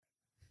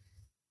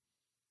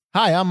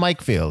Hi, I'm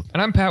Mike Field.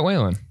 And I'm Pat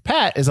Whalen.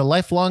 Pat is a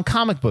lifelong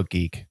comic book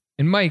geek.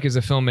 And Mike is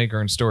a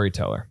filmmaker and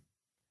storyteller.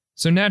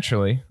 So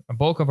naturally, a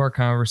bulk of our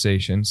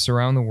conversations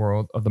surround the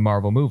world of the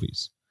Marvel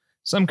movies.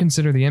 Some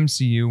consider the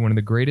MCU one of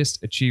the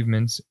greatest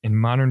achievements in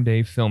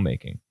modern-day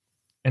filmmaking,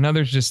 and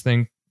others just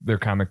think they're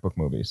comic book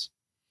movies.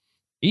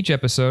 Each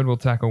episode will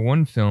tackle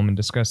one film and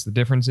discuss the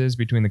differences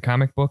between the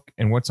comic book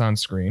and what's on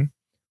screen.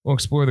 We'll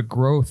explore the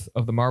growth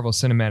of the Marvel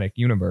Cinematic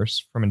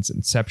Universe from its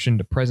inception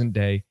to present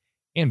day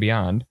and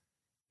beyond,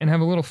 and have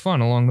a little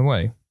fun along the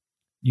way.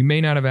 You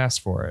may not have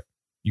asked for it.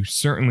 You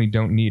certainly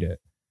don't need it,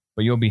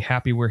 but you'll be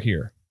happy we're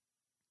here.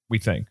 We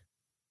think.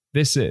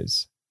 This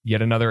is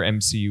yet another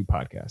MCU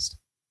podcast.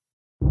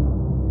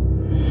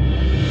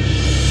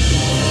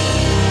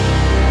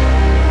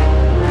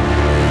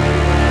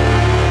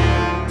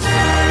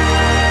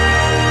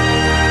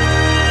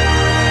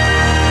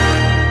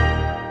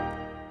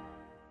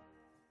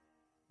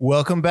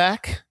 Welcome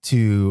back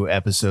to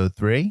episode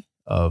 3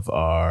 of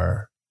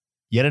our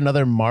yet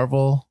another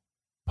Marvel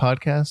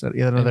podcast,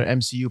 yet another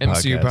MCU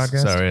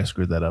podcast. Sorry, I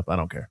screwed that up. I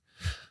don't care.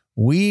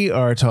 We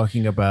are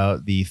talking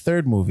about the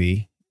third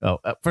movie. Oh,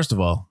 first of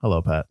all,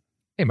 hello, Pat.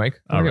 Hey, Mike.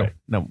 All right.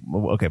 No,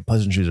 okay.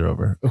 Pleasantries are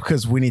over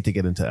because we need to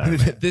get into Iron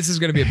Man. This is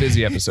going to be a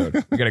busy episode.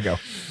 We got to go.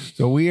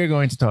 So we are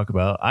going to talk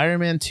about Iron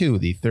Man 2,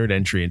 the third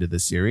entry into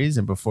this series.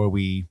 And before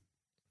we,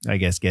 I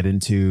guess, get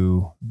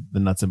into the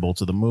nuts and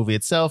bolts of the movie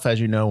itself, as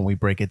you know, when we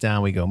break it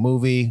down, we go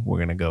movie. We're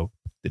going to go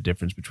the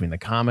difference between the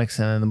comics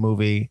and the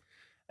movie.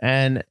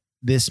 And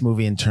this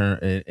movie in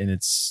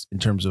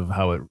terms of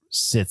how it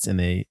sits in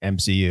the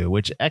MCU,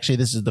 which actually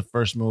this is the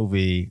first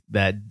movie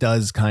that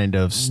does kind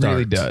of start.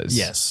 Really does.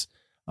 Yes.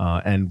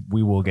 And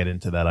we will get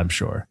into that, I'm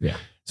sure. Yeah.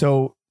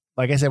 So,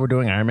 like I said, we're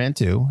doing Iron Man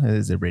 2. It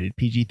is a rated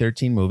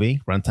PG-13 movie,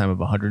 runtime of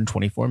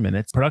 124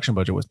 minutes. Production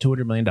budget was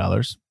 $200 million.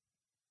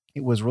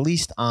 It was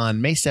released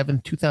on May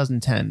 7th,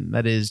 2010.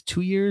 That is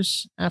 2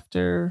 years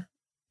after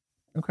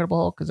Incredible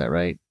Hulk. Is that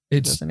right?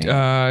 It's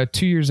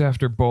 2 years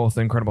after both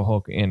Incredible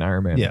Hulk and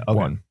Iron Man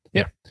 1.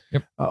 Yeah.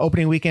 Yep.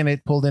 Opening weekend,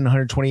 it pulled in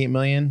 128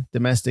 million.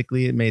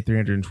 Domestically, it made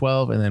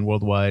 312, and then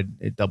worldwide,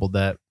 it doubled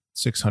that,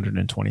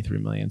 623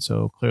 million.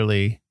 So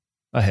clearly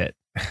a hit.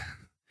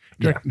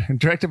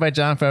 Directed by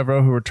Jon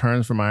Favreau, who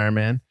returns from Iron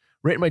Man.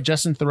 Written by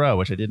Justin Theroux,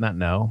 which I did not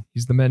know.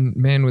 He's the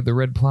man with the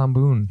red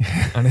plomboon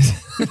on his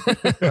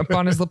up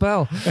on his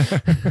lapel.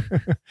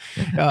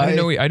 I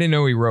didn't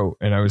know he wrote,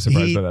 and I was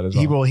surprised by that as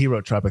well. He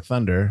wrote Tropic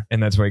Thunder,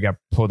 and that's why he got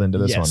pulled into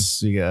this one.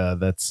 Yes,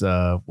 that's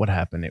what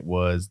happened. It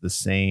was the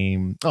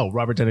same. Oh,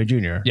 Robert Downey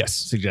Jr. Yes,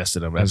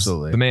 suggested him. As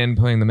absolutely, the man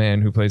playing the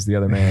man who plays the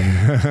other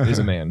man is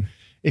a man.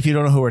 If you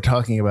don't know who we're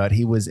talking about,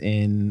 he was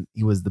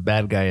the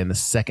bad guy in the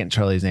second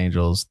Charlie's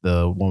Angels,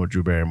 the one with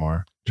Drew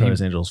Barrymore.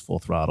 Charlie's Angels Full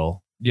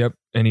Throttle. Yep.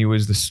 And he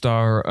was the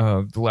star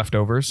of The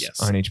Leftovers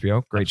on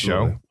HBO. Great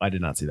Absolutely. show. I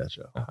did not see that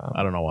show.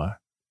 I don't know why.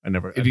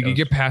 If you could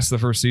get past the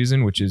first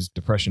season, which is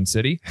Depression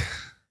City,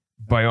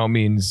 by all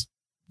means,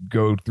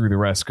 go through the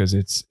rest because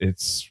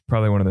it's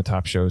probably one of the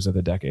top shows of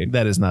the decade.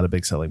 That is not a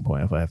big selling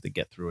point if I have to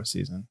get through a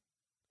season.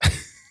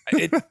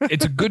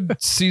 It's a good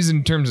season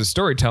in terms of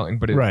storytelling,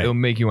 but it'll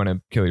make you want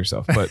to kill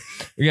yourself. But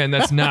again,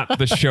 that's not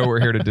the show we're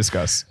here to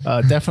discuss.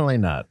 Definitely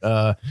not.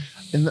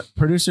 And the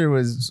producer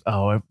was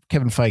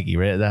Kevin Feige,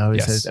 right? That how he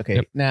says. Okay,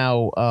 yep.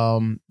 Now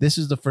this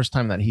is the first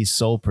time that he's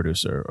sole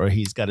producer, or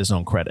he's got his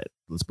own credit.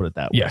 Let's put it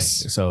that way.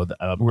 Yes. So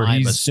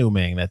I'm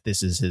assuming that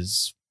this is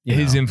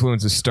his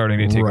influence is starting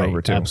to take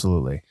over too.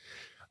 Absolutely.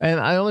 And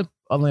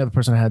only other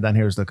person I had down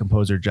here is the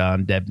composer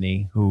John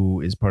Debney, who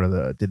is part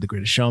of did The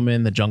Greatest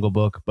Showman, The Jungle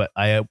Book. But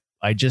I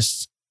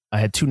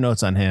had 2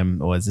 notes on him.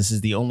 This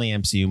is the only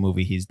MCU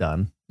movie he's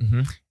done,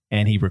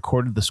 and he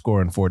recorded the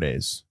score in 4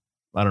 days.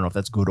 I don't know if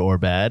that's good or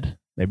bad.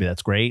 Maybe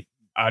that's great.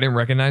 I didn't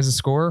recognize the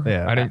score.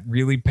 Yeah, I didn't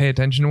really pay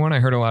attention to one. I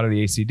heard a lot of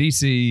the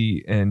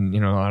AC/DC and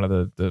a lot of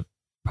the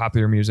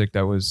popular music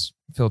that was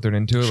filtered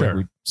into it, like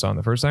we saw in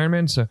the first Iron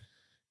Man. So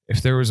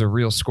if there was a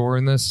real score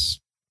in this,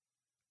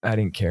 I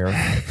didn't care.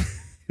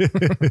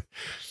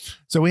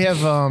 So we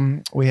have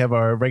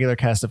our regular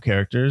cast of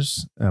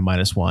characters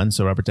minus one.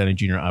 So Robert Downey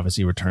Jr.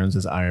 obviously returns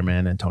as Iron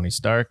Man and Tony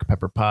Stark.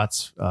 Pepper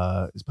Potts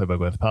is played by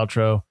Gwyneth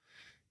Paltrow.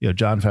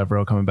 Jon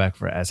Favreau coming back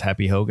as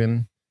Happy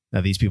Hogan. Now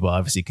these people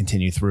obviously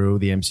continue through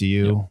the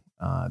MCU.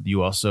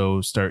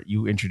 Yep.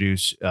 You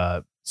introduce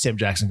Sam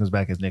Jackson comes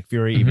back as Nick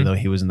Fury, even though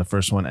he was in the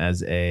first one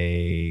as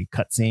a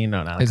cutscene.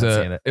 No, not as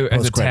a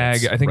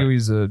tag. I think it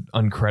was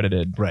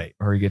uncredited. Right.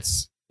 Or he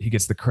gets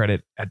the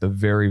credit at the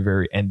very,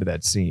 very end of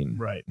that scene.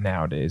 Right.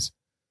 Nowadays.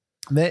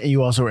 Then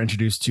you also were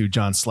introduced to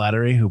John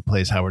Slattery, who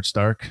plays Howard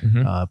Stark,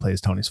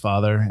 plays Tony's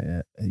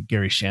father.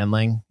 Gary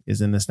Shandling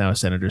is in this now as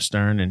Senator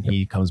Stern, and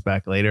he comes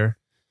back later.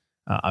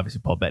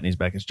 Obviously, Paul Bettany's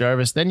back as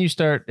Jarvis. Then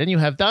you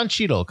have Don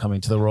Cheadle coming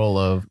to the role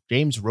of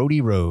James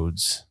Rhodey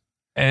Rhodes.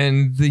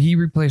 And he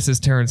replaces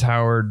Terrence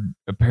Howard.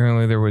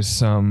 Apparently, there's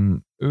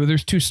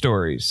 2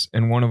 stories,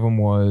 and one of them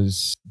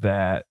was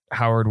that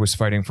Howard was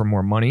fighting for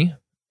more money,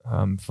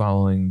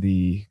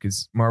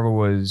 because Marvel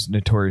was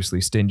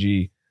notoriously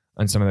stingy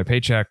on some of their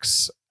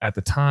paychecks at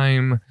the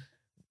time.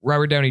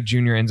 Robert Downey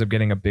Jr. ends up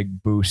getting a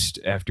big boost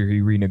after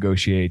he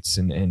renegotiates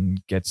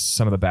and gets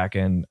some of the back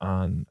end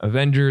on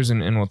Avengers,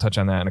 and we'll touch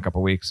on that in a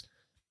couple weeks.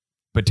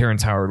 But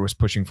Terrence Howard was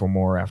pushing for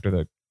more after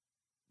the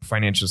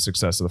financial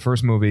success of the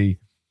first movie.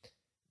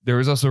 There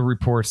was also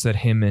reports that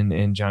him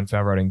and Jon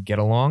Favreau didn't get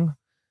along.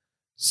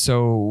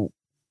 So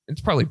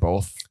it's probably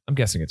both. I'm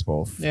guessing it's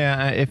both.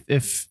 Yeah,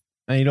 if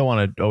and you don't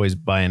want to always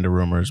buy into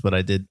rumors, but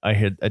I did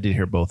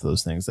hear both of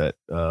those things, that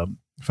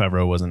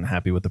Favreau wasn't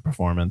happy with the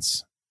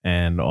performance,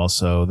 and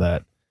also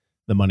that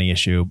the money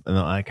issue, and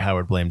like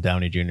Howard blamed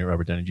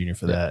Robert Downey Jr.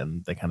 for that,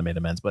 and they kind of made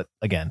amends. But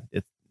again,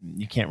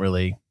 you can't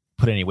really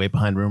put any weight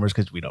behind rumors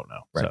because we don't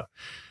know. Right. So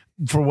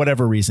for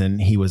whatever reason,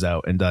 he was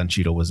out and Don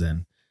Cheadle was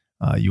in.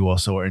 You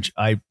also were.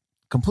 I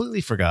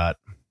completely forgot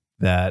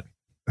that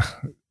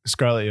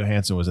Scarlett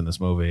Johansson was in this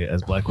movie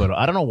as Black Widow.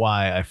 I don't know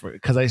why,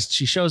 because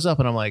she shows up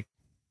and I'm like,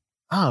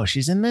 oh,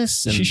 she's in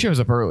this. And she shows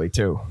up early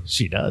too.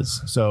 She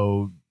does.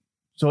 So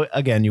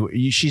again,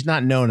 she's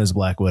not known as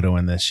Black Widow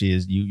in this. She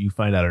is. You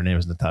find out her name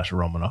is Natasha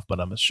Romanoff, but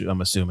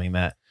I'm assuming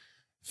that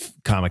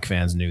comic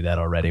fans knew that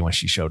already when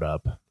she showed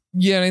up.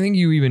 Yeah, and I think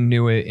you even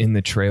knew it in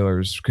the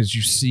trailers because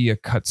you see a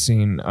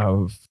cutscene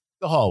of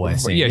the hallway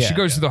scene. Yeah, she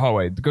goes through the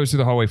hallway. Goes through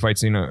the hallway fight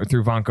scene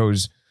through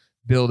Vanko's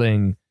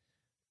building,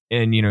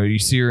 and you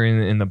see her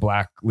in the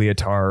black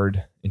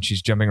leotard, and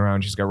she's jumping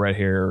around. She's got red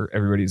hair.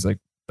 Everybody's like,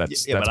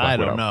 that's but I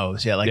don't know.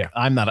 Yeah,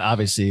 I'm not.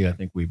 Obviously, I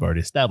think we've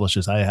already established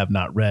this. I'm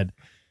not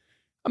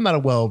a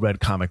well-read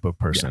comic book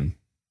person. Yeah.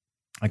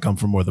 I come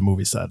from more the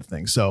movie side of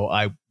things, so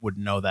I would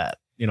know that.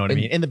 You know what I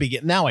mean? In the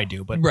beginning, now I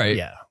do, but right.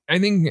 Yeah. I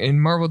think,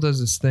 and Marvel does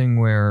this thing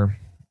where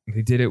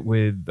they did it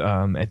with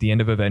at the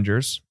end of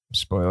Avengers.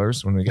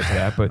 Spoilers when we get to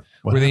that, but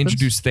where they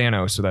introduce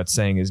Thanos without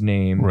saying his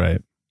name.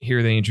 Right.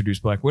 Here they introduce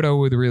Black Widow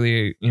with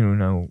really,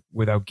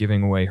 without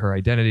giving away her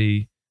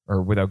identity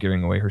or without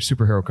giving away her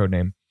superhero code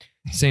name.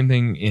 Same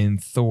thing in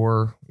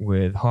Thor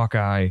with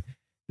Hawkeye.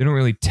 They don't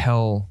really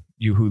tell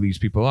you who these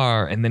people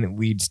are, and then it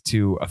leads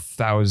to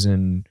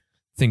 1,000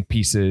 think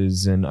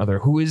pieces and other.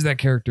 Who is that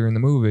character in the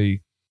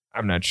movie?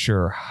 I'm not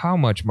sure how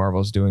much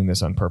Marvel's doing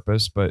this on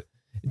purpose, but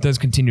it does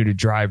continue to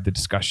drive the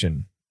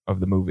discussion of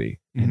the movie,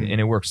 and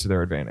it works to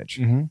their advantage.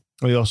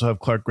 Mm-hmm. We also have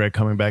Clark Gregg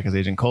coming back as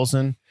Agent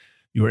Coulson.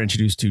 You were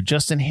introduced to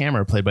Justin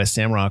Hammer, played by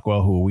Sam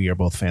Rockwell, who we are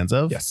both fans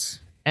of. Yes.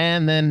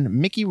 And then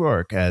Mickey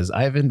Rourke as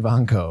Ivan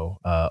Vanko,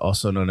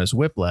 also known as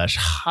Whiplash,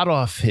 hot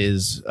off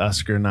his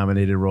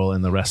Oscar-nominated role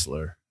in The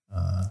Wrestler.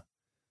 I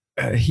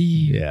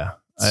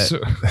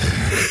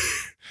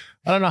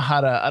don't know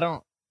how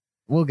to.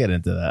 We'll get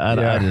into that.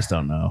 I just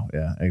don't know.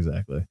 Yeah,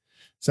 exactly.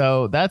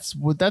 So that's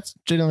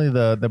generally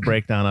the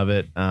breakdown of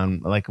it.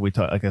 Like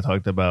I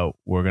talked about,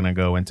 we're gonna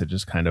go into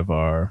just kind of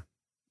our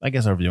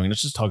viewing.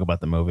 Let's just talk about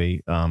the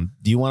movie.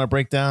 Do you want to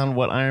break down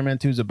what Iron Man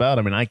 2 is about?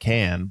 I mean, I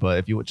can, but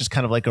if you just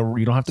kind of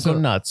you don't have to go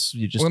nuts.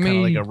 You just kind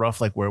of like a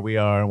rough, like where we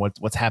are and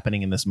what's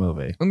happening in this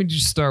movie. Let me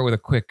just start with a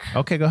quick.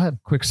 Okay, go ahead.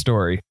 Quick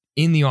story.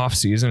 In the off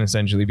season,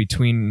 essentially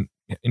between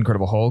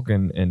Incredible Hulk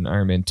and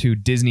Iron Man 2,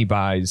 Disney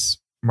buys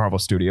Marvel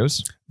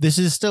Studios. This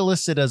is still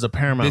listed as a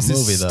Paramount movie, though.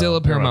 This is still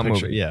a Paramount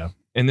movie. Yeah.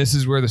 And this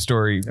is where the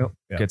story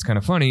gets kind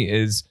of funny,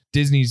 is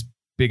Disney's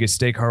biggest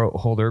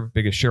stakeholder,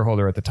 biggest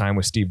shareholder at the time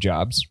was Steve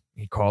Jobs.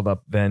 He called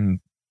up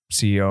then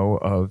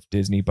CEO of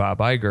Disney, Bob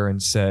Iger,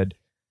 and said,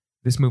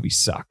 this movie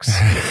sucks.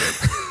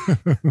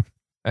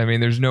 I mean,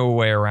 there's no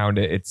way around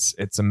it.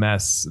 It's a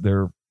mess.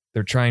 They're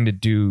trying to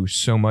do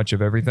so much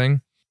of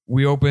everything.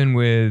 We open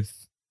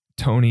with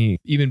Tony,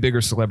 even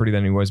bigger celebrity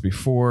than he was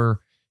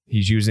before.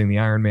 He's using the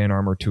Iron Man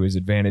armor to his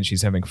advantage.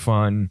 He's having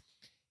fun.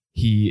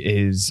 He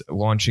is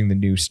launching the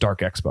new Stark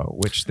Expo,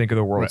 which think of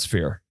the World's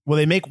Fair. Well,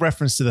 they make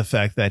reference to the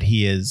fact that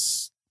he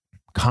is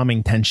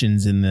calming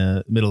tensions in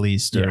the Middle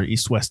East or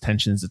East-West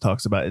tensions. It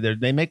talks about it.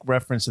 They make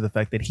reference to the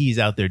fact that he's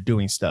out there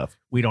doing stuff.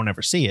 We don't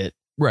ever see it.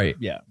 Right.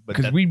 Yeah.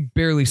 Because we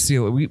barely see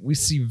it. We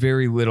see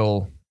very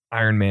little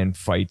Iron Man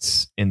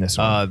fights in this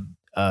one.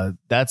 Well,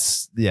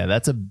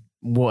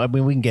 I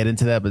mean, we can get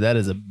into that, but that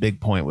is a big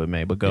point with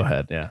me. But go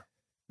ahead. Yeah.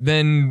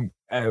 Then,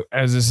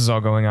 as this is all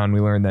going on, we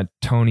learn that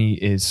Tony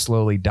is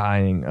slowly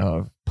dying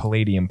of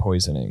palladium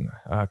poisoning,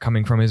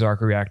 coming from his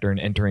arc reactor and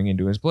entering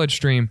into his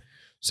bloodstream.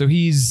 So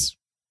he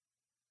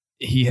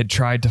had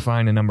tried to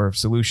find a number of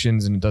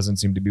solutions, and it doesn't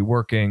seem to be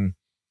working.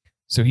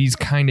 So he's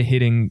kind of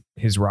hitting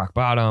his rock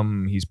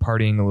bottom. He's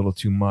partying a little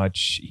too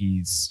much.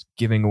 He's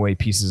giving away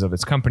pieces of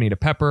his company to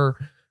Pepper,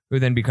 who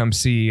then becomes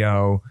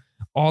CEO.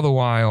 All the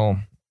while,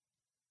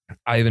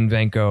 Ivan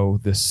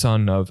Vanko, the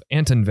son of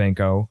Anton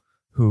Vanko,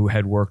 who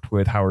had worked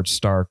with Howard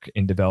Stark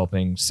in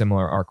developing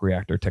similar arc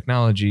reactor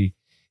technology,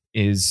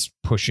 is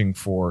pushing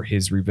for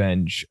his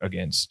revenge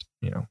against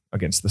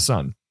the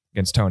son,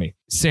 against Tony.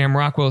 Sam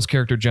Rockwell's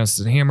character,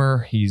 Justin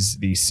Hammer, he's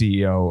the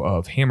CEO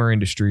of Hammer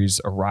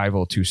Industries, a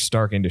rival to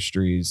Stark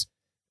Industries,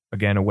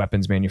 again, a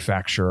weapons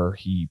manufacturer.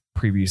 He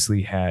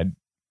previously had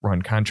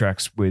run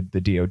contracts with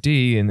the DOD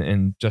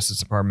and Justice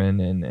Department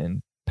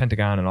and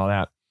Pentagon and all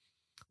that.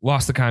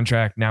 Lost the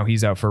contract. Now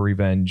he's out for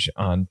revenge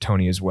on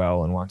Tony as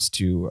well and wants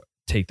to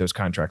take those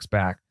contracts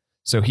back.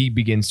 So he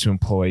begins to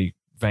employ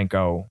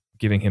Vanko,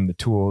 giving him the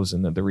tools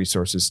and the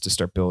resources to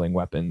start building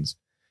weapons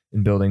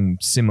and building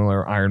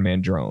similar Iron Man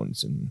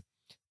drones. And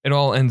it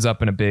all ends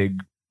up in a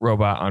big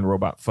robot on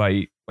robot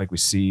fight like we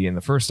see in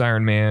the first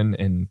Iron Man.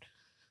 And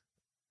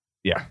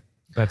yeah,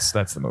 that's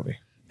the movie.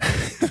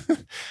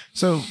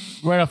 So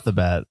right off the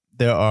bat,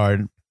 there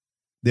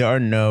are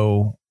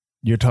no,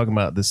 you're talking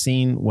about the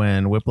scene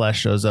when Whiplash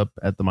shows up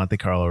at the Monte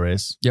Carlo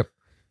race. Yep.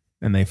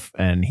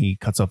 And he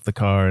cuts off the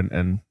car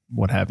and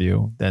what have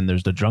you. Then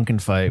there's the drunken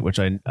fight, which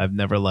I've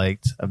never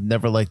liked. I've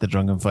never liked the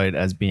drunken fight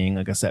as being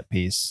like a set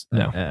piece.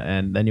 No.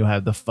 And then you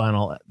have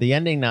the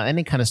ending. Now,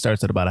 ending kind of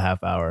starts at about a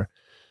half hour,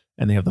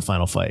 and they have the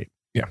final fight.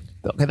 Yeah.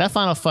 Okay, that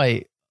final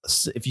fight,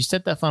 if you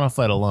set that final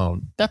fight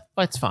alone, that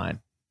fight's fine.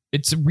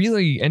 It's a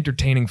really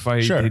entertaining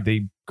fight. Sure.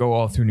 They go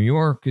all through New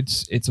York.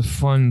 It's a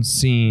fun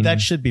scene.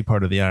 That should be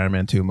part of the Iron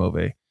Man 2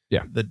 movie.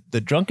 Yeah. The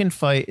drunken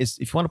fight is,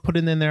 if you want to put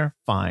it in there,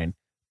 fine.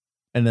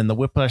 And then the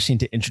Whiplash scene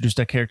to introduce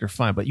that character,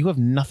 fine. But you have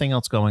nothing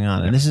else going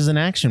on. And this is an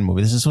action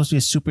movie. This is supposed to be a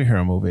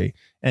superhero movie.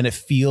 And it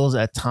feels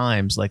at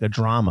times like a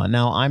drama.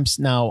 Now, I'm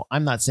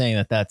not saying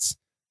that that's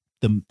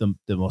the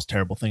most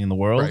terrible thing in the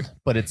world, right,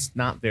 but it's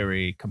not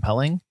very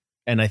compelling.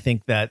 And I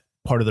think that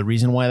part of the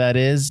reason why that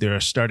is, they're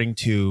starting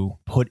to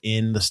put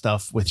in the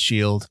stuff with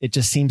S.H.I.E.L.D. It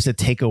just seems to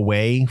take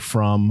away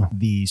from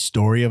the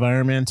story of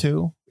Iron Man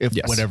 2,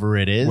 whatever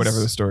it is. Whatever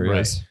the story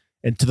is.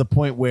 And to the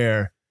point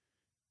where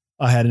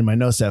I had in my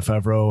notes that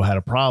Favreau had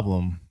a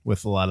problem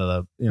with a lot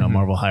of the,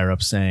 Marvel higher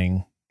ups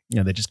saying,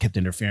 they just kept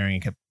interfering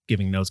and kept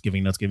giving notes,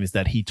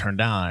 that he turned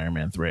down Iron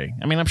Man 3.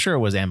 I mean, I'm sure it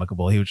was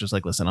amicable. He was just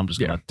like, listen, I'm just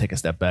going to take a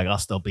step back. I'll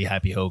still be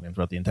Happy Hogan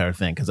throughout the entire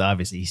thing because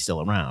obviously he's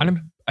still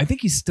around. I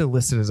think he's still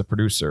listed as a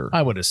producer.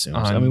 I would assume.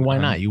 I mean, why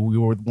not? You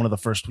were one of the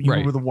first. You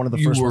were one of the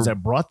first ones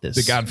that brought this.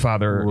 The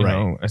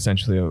godfather,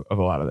 essentially of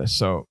a lot of this.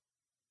 So,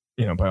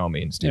 by all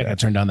means, do that. I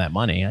turned down that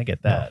money. I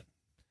get that.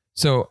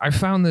 So I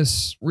found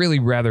this really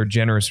rather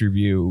generous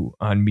review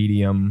on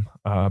Medium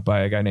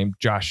by a guy named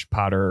Josh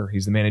Potter.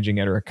 He's the managing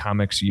editor at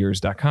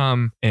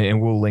comicsyears.com,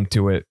 and we'll link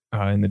to it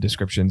in the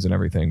descriptions and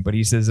everything. But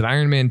he says that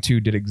Iron Man 2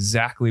 did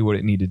exactly what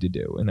it needed to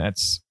do, and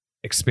that's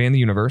expand the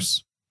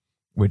universe,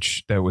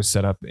 which that was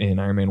set up in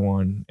Iron Man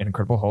 1 and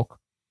Incredible Hulk,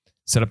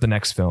 set up the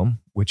next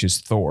film, which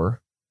is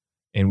Thor.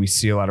 And we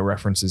see a lot of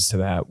references to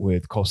that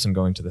with Coulson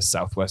going to the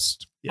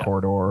Southwest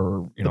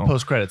corridor, the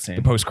post-credit scene.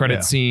 The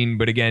post-credit scene.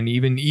 But again,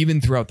 even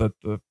throughout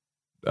the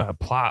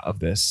plot of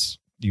this,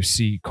 you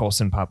see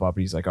Coulson pop up.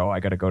 And he's like, "Oh,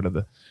 I got to go to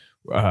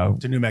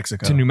to New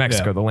Mexico,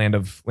 the land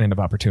of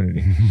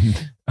opportunity,"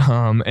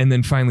 and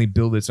then finally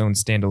build its own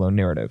standalone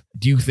narrative.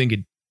 Do you think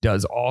it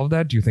does all of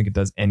that? Do you think it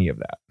does any of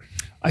that?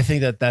 I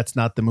think that's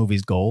not the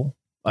movie's goal.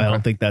 I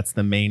don't think that's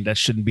the main. That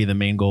shouldn't be the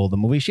main goal of the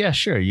movie. Yeah,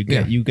 sure. You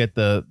get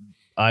the.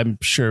 I'm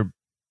sure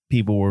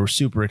people were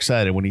super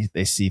excited when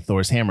they see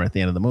Thor's hammer at the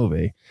end of the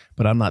movie,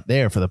 but I'm not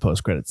there for the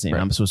post-credit scene.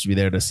 Right. I'm supposed to be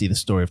there to see the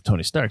story of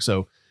Tony Stark.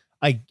 So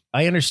I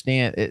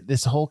understand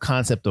this whole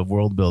concept of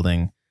world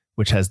building,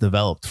 which has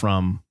developed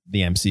from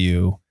the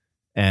MCU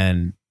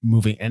and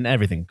moving and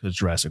everything, because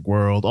Jurassic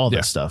World, all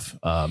that stuff,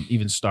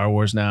 even Star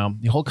Wars now,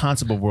 the whole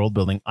concept of world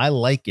building. I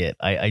like it.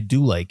 I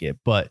do like it,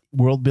 but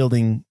world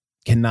building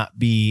cannot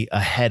be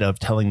ahead of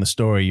telling the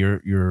story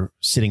you're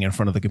sitting in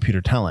front of the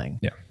computer telling.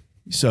 Yeah.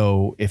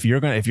 So if you're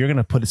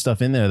gonna put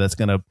stuff in there that's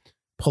gonna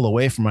pull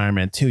away from Iron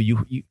Man 2,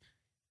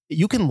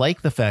 you can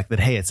like the fact that,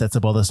 hey, it sets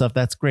up all this stuff.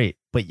 That's great,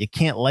 but you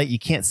can't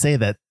say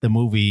that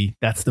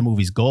that's the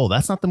movie's goal.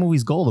 That's not the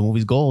movie's goal. The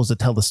movie's goal is to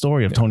tell the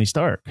story of Tony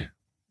Stark,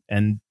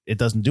 and it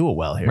doesn't do it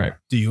well here. Right.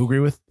 Do you agree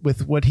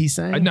with what he's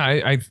saying? No,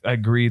 I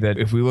agree that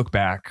if we look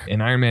back,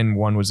 and Iron Man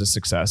 1 was a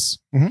success.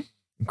 Mm-hmm.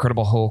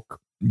 Incredible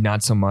Hulk,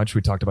 not so much.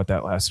 We talked about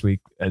that last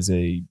week as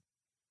a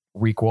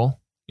requel.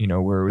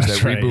 Where it was that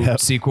reboot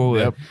sequel.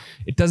 Yep.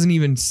 It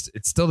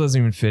still doesn't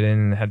even fit in,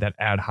 and had that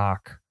ad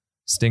hoc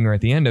stinger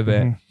at the end of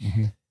it.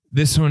 Mm-hmm.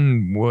 This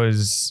one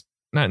was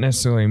not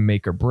necessarily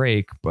make or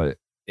break, but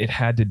it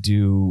had to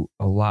do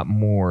a lot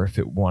more if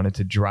it wanted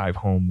to drive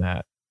home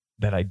that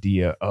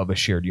idea of a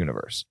shared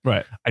universe.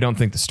 Right. I don't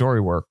think the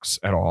story works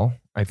at all.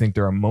 I think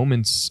there are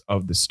moments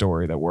of the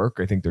story that work.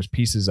 I think there's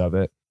pieces of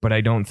it, but I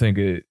don't think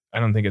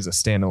as a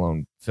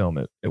standalone film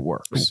it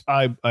works.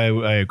 I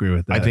agree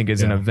with that. I think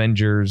as an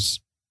Avengers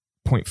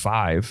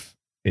 0.5,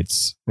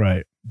 it's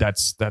right.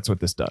 That's what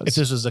this does. If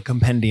this was a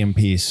compendium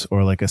piece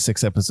or like a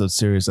 6-episode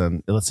series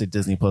on, let's say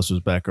Disney Plus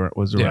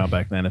was around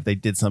back then, if they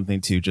did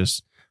something to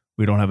just,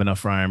 we don't have enough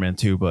for Iron Man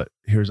 2, but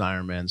here's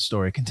Iron Man's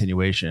story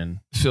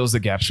continuation, fills the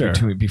gaps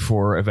between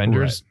before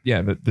Avengers.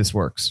 Right. Yeah, this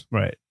works.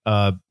 Right.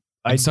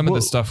 Some of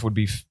the stuff would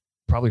be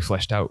probably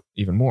fleshed out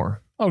even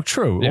more. Oh,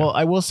 true. Yeah. Well,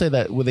 I will say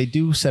that they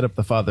do set up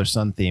the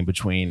father-son theme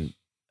between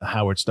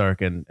Howard Stark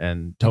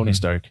and Tony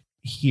Stark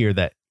here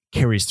that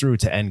carries through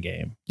to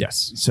Endgame.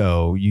 Yes.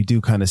 So you do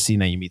kind of see,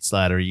 now you meet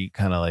Slatter, you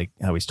kind of like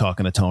how he's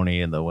talking to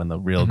Tony and when the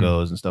reel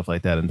goes and stuff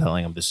like that and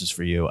telling him this is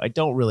for you. I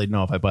don't really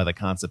know if I buy the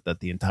concept that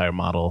the entire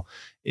model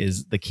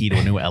is the key to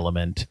a new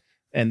element.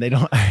 And they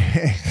don't,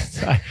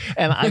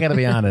 and I got to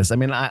be honest. I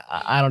mean,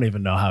 I don't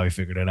even know how he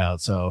figured it out.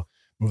 So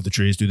move the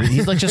trees, do this.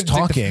 He's like just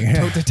talking.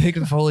 They're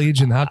taking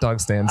foliage and hot dog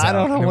stands. I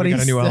don't know what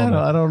he's.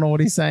 I don't know what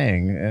he's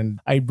saying. And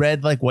I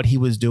read like what he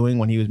was doing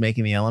when he was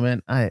making the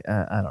element. I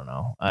don't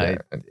know.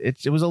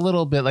 It was a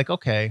little bit like,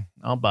 okay,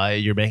 I'll buy it.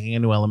 You're making a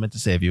new element to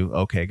save you.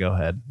 Okay, go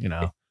ahead. You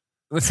know.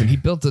 Listen, he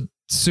built a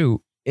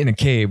suit in a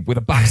cave with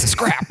a box of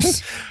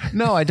scraps.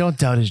 No, I don't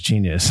doubt his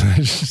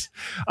genius.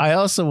 I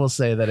also will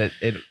say that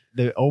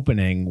the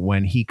opening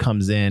when he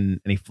comes in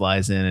and he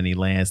flies in and he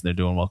lands and they're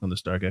doing Welcome to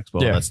Stark Expo,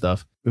 all that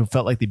stuff. It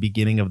felt like the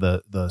beginning of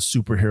the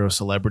superhero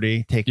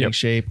celebrity taking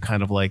shape,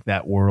 kind of like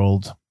that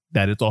world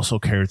that it's also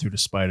carried through to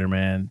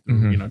Spider-Man.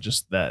 You know,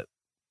 just that,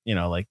 you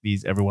know, like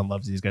everyone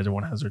loves these guys.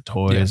 Everyone has their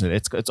toys. And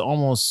it's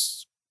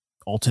almost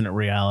alternate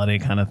reality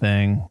kind of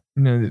thing.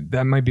 You know,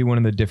 that might be one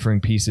of the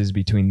differing pieces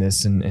between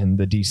this and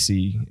the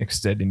DC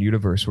extended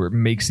universe, where it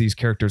makes these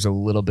characters a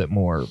little bit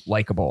more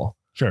likable.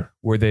 Sure.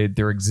 Where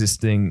they're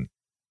existing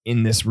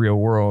in this real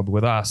world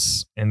with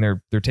us, and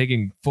they're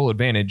taking full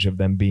advantage of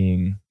them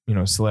being, you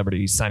know,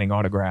 celebrities, signing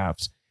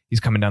autographs.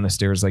 He's coming down the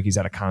stairs like he's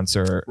at a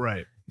concert,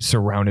 right?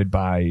 Surrounded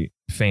by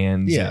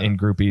fans and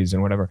groupies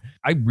and whatever.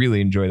 I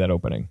really enjoy that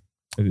opening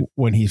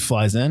when he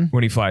flies in.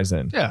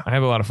 Yeah, I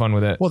have a lot of fun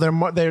with it. Well,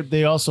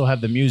 they also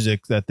have the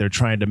music that they're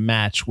trying to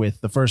match with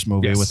the first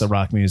movie with the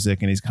rock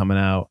music, and he's coming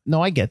out.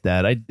 No, I get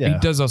that. He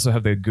does also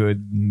have the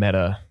good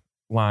meta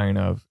line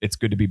of "It's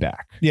good to be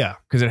back." Yeah,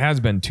 because it has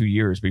been 2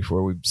 years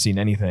before we've seen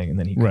anything, and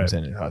then he comes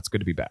in and it's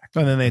good to be back.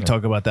 And then they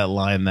talk about that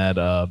line that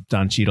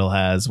Don Cheadle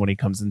has when he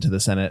comes into the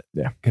Senate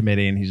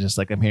committee, and he's just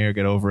like, "I'm here,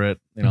 get over it."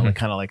 You know, like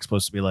kind of like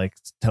supposed to be like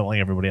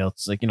telling everybody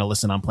else, like, you know,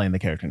 listen, I'm playing the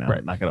character now,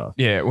 knock it off.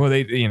 Yeah, well,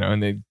 they, you know,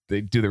 and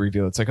they do the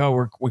reveal. It's like,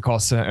 oh, we call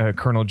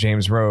Colonel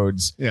James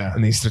Rhodes,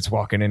 and he starts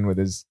walking in with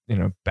his, you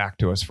know, back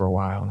to us for a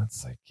while, and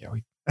it's like,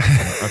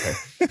 okay,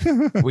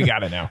 we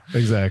got it now.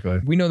 Exactly.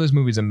 We know this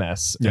movie's a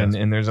mess,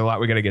 and there's a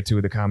lot we got to get to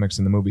with the comics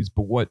and the movies.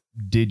 But what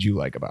did you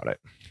like about it?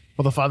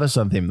 Well, the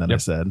father-son theme that I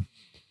said,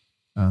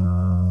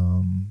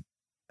 and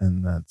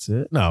that's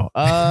it. No,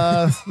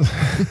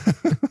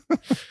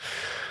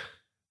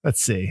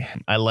 let's see.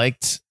 I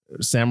liked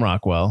Sam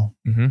Rockwell.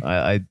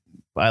 I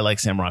like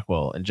Sam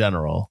Rockwell in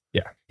general.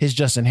 Yeah, his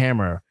Justin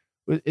Hammer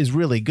is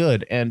really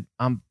good, and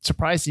I'm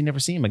surprised you never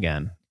see him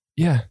again.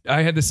 Yeah,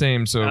 I had the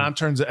same. So in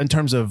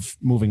terms of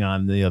moving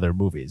on the other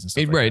movies and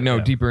stuff like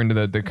that, deeper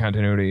into the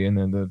continuity and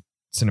then the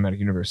cinematic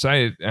universe. So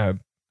I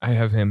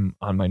have him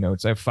on my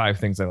notes. I have 5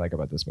 things I like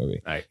about this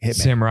movie. All right, hit me.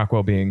 Sam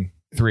Rockwell being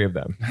 3 of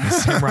them.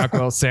 Sam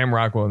Rockwell,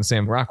 and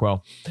Sam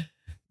Rockwell.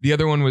 The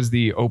other one was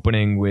the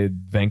opening with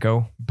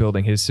Vanko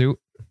building his suit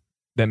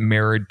that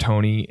mirrored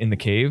Tony in the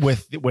cave.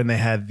 When they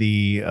had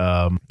the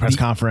press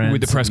conference.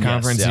 With the press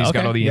conference, he's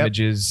got all the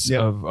images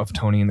of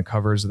Tony in the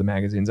covers of the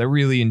magazines. I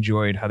really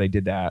enjoyed how they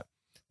did that.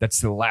 That's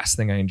the last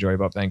thing I enjoy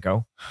about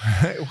Vanko.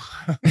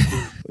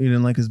 You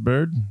didn't like his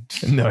bird?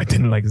 No, I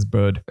didn't like his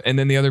bird. And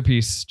then the other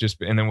piece,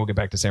 and then we'll get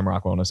back to Sam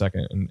Rockwell in a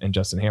second and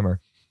Justin Hammer.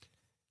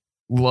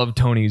 Love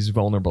Tony's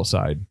vulnerable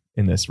side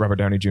in this. Robert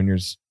Downey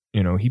Jr.'s,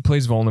 you know, he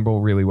plays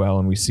vulnerable really well.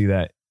 And we see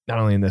that not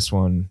only in this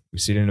one, we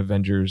see it in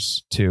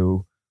Avengers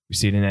 2, we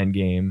see it in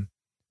Endgame,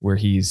 where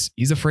he's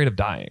afraid of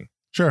dying.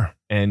 Sure.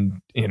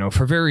 And, you know,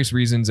 for various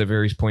reasons at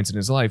various points in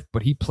his life,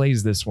 but he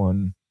plays this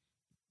one.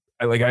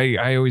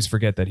 I always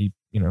forget that he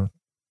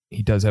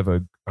does have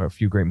a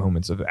few great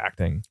moments of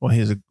acting. Well,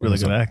 he's a really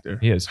good actor.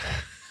 He is.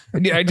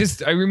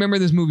 I remember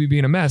this movie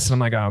being a mess, and I'm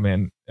like, oh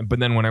man. But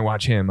then when I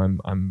watch him,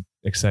 I'm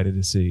excited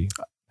to see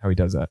how he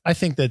does that. I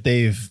think that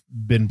they've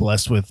been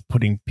blessed with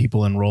putting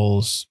people in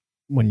roles.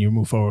 When you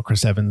move forward,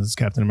 Chris Evans as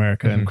Captain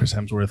America and Chris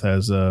Hemsworth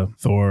as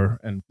Thor,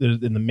 and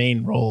in the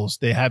main roles,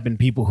 they have been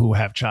people who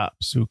have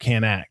chops, who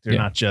can act. They're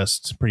not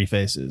just pretty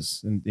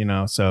faces, and you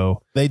know,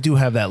 so they do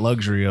have that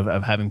luxury of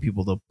having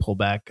people to pull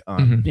back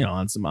on, you know,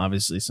 on some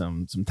obviously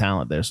some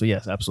talent there. So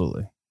yes,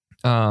 absolutely.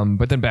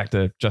 But then back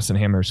to Justin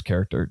Hammer's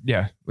character,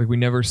 like we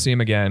never see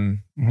him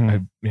again.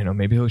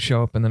 Maybe he'll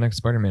show up in the next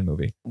Spider-Man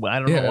movie. Well, I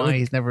don't know why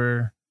he's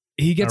never.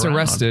 He gets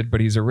arrested,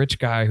 but he's a rich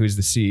guy who's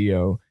the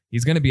CEO.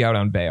 He's going to be out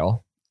on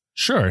bail.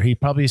 Sure, he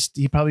probably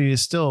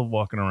is still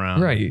walking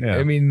around. Right. Yeah.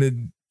 I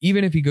mean,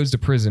 even if he goes to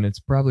prison,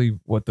 it's probably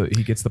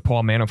he gets the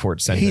Paul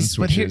Manafort sentence,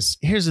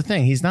 here's the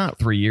thing: he's not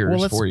 3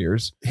 years, 4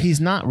 years. He's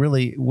not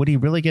really. Would he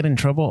really get in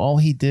trouble? All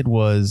he did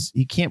was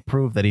he can't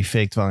prove that he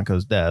faked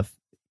Vanko's death.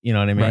 You know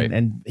what I mean? Right.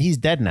 And he's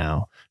dead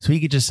now, so he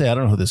could just say, "I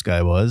don't know who this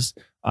guy was.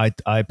 I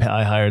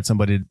hired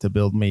somebody to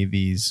build me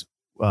these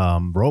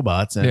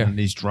robots and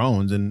these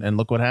drones, and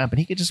look what happened."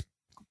 He could just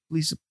at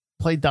least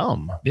play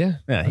dumb. Yeah,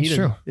 he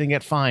didn't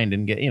get fined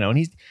and get, you know,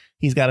 and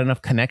he's got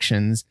enough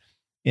connections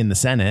in the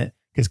Senate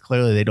because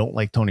clearly they don't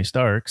like Tony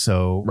Stark.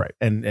 So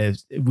and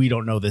as we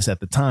don't know this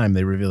at the time,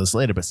 they reveal this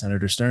later, but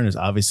Senator Stern is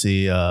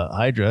obviously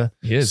Hydra.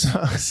 He is.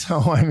 So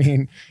I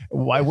mean,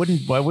 why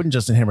wouldn't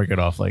Justin Hammer get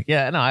off like,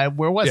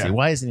 where was he?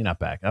 Why isn't he not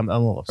back? I'm a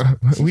little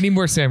upset. We need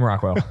more Sam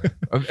Rockwell.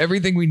 Of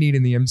everything we need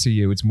in the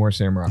MCU, it's more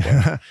Sam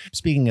Rockwell.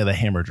 Speaking of the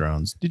Hammer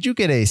drones, did you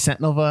get a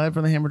Sentinel vibe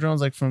from the Hammer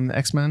drones, like from the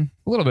X-Men?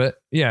 A little bit,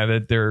 yeah.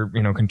 That they're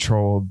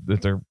controlled,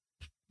 that they're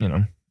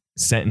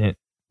sentient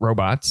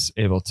robots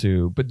able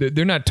to, but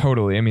they're not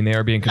totally. I mean, they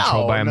are being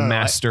controlled by a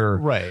master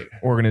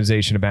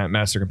organization, a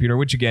master computer,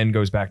 which again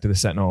goes back to the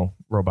Sentinel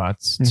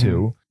robots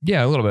too.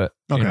 Yeah, a little bit.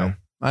 Okay. You know.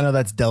 I know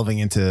that's delving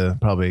into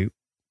probably.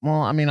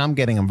 Well, I mean, I'm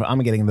getting the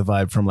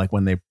vibe from like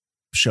when they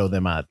show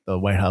them at the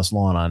White House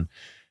lawn on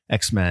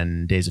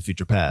X-Men Days of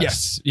Future Past.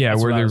 Yes. Yeah.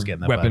 That's where what I they're was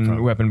getting that vibe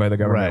from. weapon by the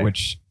government, Right.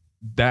 which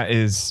that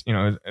is, you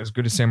know, as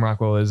good as Sam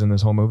Rockwell is in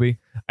this whole movie.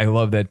 I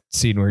love that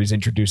scene where he's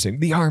introducing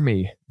the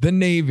Army, the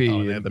Navy,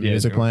 the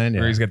music playing.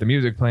 Where he's got the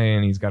music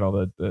playing. He's got all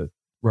the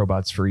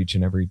robots for each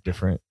and every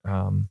different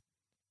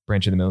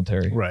branch of the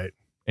military. Right.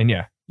 And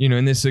yeah, you know,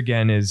 and this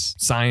again is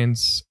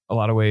science, a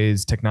lot of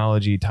ways,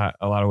 technology,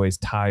 a lot of ways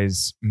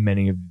ties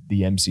many of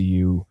the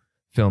MCU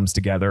films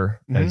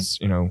together as,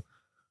 you know,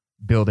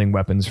 building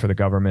weapons for the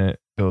government,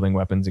 building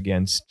weapons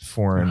against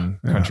foreign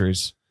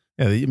countries.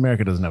 Yeah,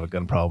 America doesn't have a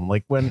gun problem.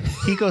 Like when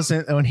he goes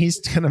in, when he's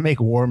going to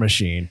make War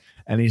Machine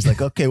and he's like,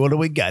 okay, what do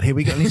we got? Here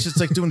we go. And he's just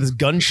like doing this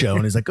gun show.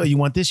 And he's like, oh, you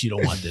want this? You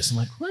don't want this. I'm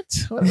like, what?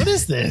 What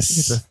is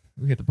this?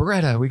 We got the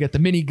Beretta. We got the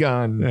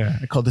minigun. Yeah.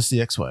 I called this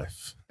the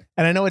ex-wife.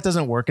 And I know it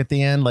doesn't work at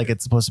the end. Like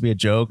it's supposed to be a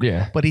joke.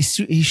 Yeah. But he's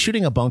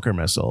shooting a bunker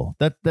missile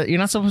that you're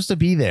not supposed to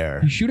be there.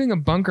 He's shooting a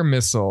bunker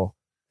missile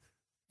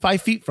 5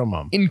 feet from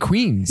him. in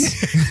Queens.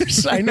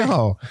 I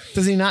know.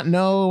 Does he not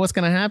know what's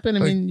going to happen? I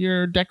mean,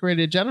 you're a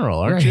decorated general,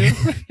 aren't you?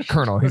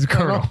 Colonel. He's a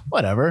colonel.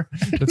 Whatever.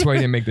 That's why he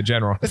didn't make the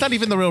general. It's not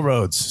even the real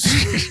roads.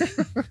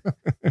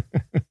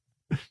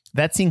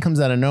 That scene comes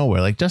out of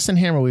nowhere. Like Justin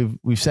Hammer,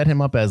 we've set him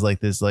up as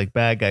like this like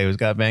bad guy who's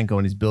got Vanko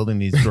and he's building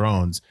these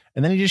drones.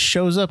 And then he just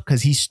shows up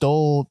because he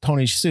stole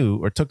Tony's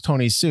suit or took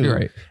Tony's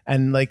suit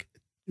and like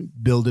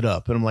build it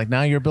up. And I'm like,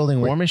 now you're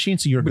building War Machine,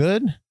 so you're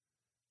good?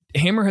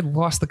 Hammer had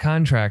lost the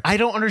contract. I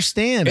don't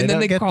understand. And then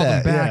they called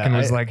him back and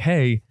was like,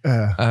 hey,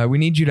 we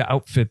need you to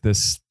outfit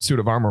this suit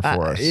of armor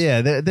for us.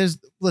 Yeah,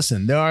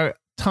 there are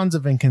tons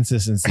of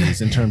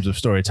inconsistencies in terms of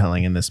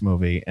storytelling in this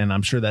movie. And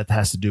I'm sure that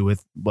has to do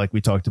with, like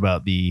we talked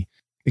about, the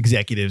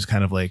executives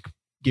kind of like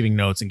giving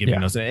notes and giving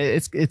notes.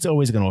 It's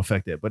always going to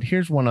affect it. But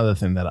here's one other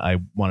thing that I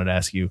wanted to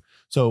ask you.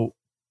 So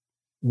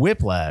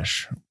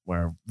Whiplash,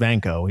 where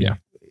Vanko,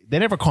 they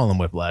never call him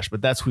Whiplash,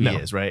 but that's who he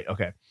is, right?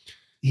 Okay.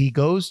 He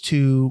goes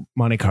to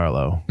Monte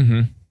Carlo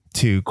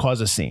to cause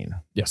a scene.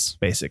 Yes.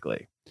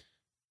 Basically.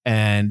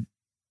 And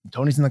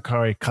Tony's in the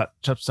car. He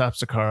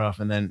stops the car off.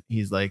 And then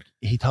he's like,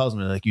 he tells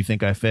me like, you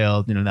think I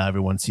failed? You know, now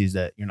everyone sees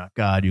that you're not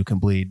God. You can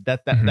bleed.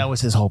 That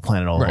was his whole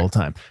plan the whole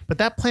time. But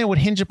that plan would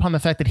hinge upon the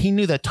fact that he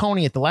knew that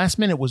Tony at the last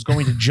minute was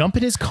going to jump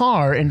in his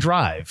car and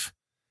drive.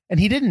 And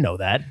he didn't know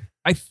that.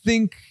 I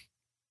think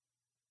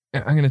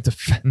I'm going to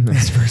defend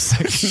this for a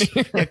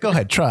second. Yeah, go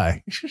ahead.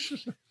 Try.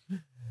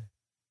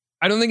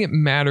 I don't think it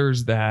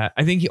matters that.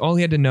 I think all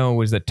he had to know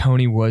was that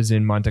Tony was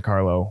in Monte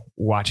Carlo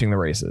watching the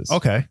races.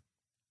 Okay.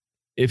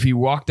 If he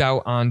walked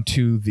out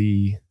onto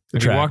the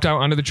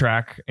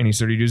track and he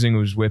started using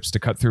his whips to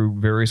cut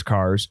through various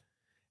cars,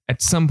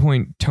 at some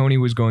point Tony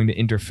was going to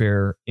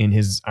interfere in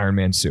his Iron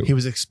Man suit. He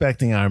was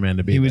expecting Iron Man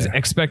to be there. He was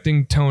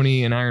expecting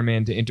Tony and Iron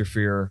Man to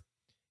interfere.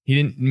 He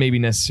didn't maybe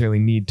necessarily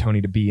need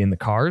Tony to be in the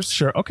cars.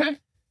 Sure. Okay.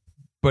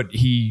 But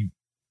he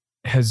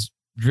has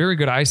very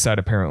good eyesight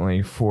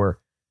apparently for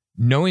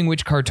knowing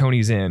which car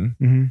Tony's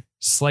in,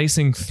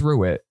 slicing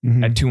through it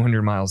at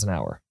 200 miles an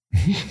hour.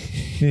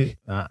 I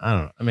don't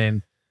know. I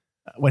mean,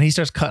 when he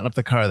starts cutting up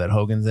the car that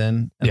Hogan's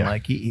in, and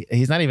like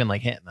he's not even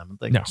like hitting them.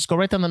 Like, just go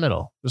right down the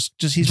middle.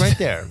 Just he's right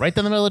there, right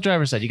down the middle of the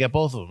driver's side. You got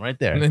both of them right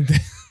there. And then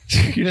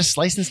you're just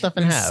slicing stuff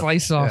in half.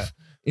 Slice off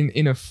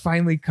in a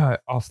finely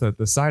cut off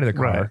the side of the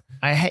car.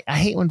 Right. I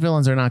hate when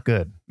villains are not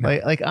good.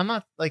 Like I'm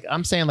not like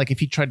I'm saying like if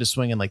he tried to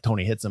swing and like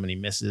Tony hits him and he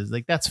misses,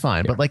 like that's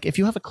fine. But like if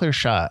you have a clear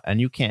shot and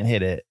you can't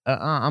hit it,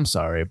 I'm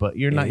sorry, but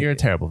you're a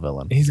terrible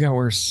villain. He's got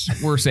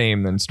worse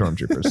aim than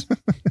stormtroopers.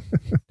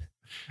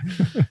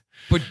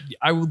 But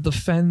I will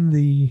defend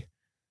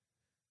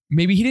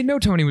maybe he didn't know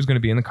Tony was going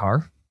to be in the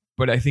car,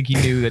 but I think he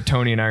knew that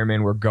Tony and Iron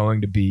Man were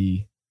going to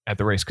be at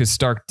the race because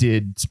Stark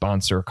did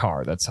sponsor a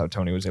car. That's how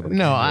Tony was able to.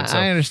 No,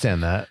 I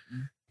understand that.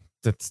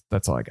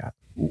 That's all I got.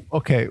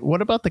 Okay.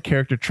 What about the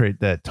character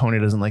trait that Tony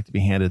doesn't like to be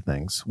handed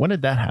things? When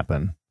did that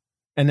happen?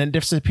 And then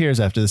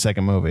disappears after the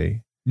second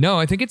movie. No,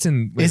 I think it's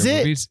in later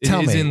movies.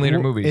 Tell me. In later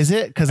movies. Is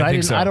it? Because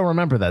I don't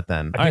remember that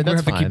then. I think we'll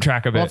have to keep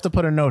track of it. We'll have to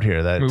put a note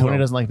here that Tony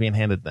doesn't like being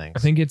handed things. I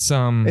think it's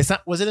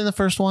not. Was it in the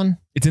first one?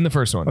 It's in the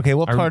first one. Okay,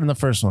 what part in the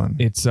first one?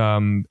 It's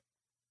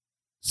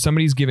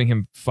somebody's giving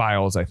him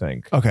files, I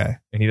think. Okay.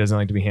 And he doesn't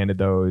like to be handed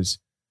those.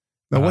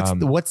 Now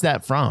what's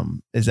that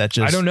from? Is that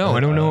just I don't know.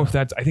 I don't know if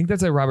I think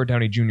that's a Robert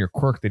Downey Jr.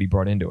 quirk that he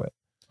brought into it.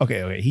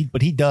 Okay.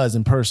 But he does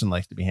in person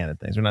likes to be handed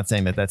things. We're not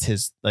saying that that's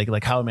his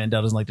like Howie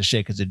Mandel doesn't like to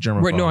shake because it's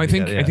German. Right. No, I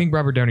think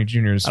Robert Downey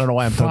Jr. is. I don't know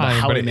why I'm talking about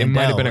Howie Mandel. It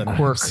might have been a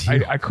quirk.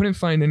 I couldn't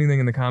find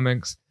anything in the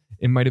comics.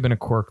 It might have been a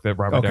quirk that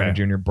Robert Downey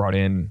Jr. brought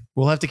in.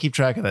 We'll have to keep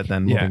track of that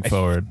then moving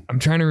forward. I'm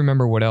trying to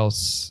remember what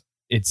else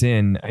it's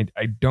in.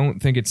 I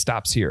don't think it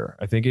stops here.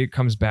 I think it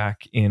comes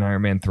back in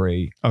Iron Man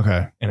 3.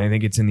 Okay. And I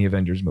think it's in the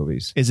Avengers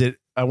movies. Is it?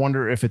 I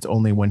wonder if it's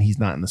only when he's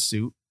not in the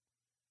suit.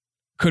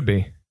 Could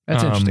be.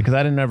 That's interesting because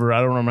I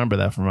don't remember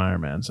that from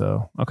Iron Man.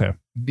 So, okay.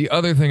 The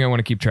other thing I want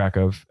to keep track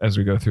of as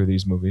we go through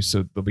these movies,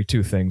 so there'll be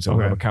two things I'll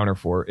have a counter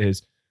for,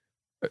 is,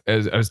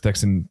 as I was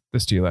texting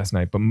this to you last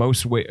night, but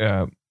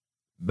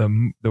the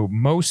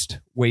most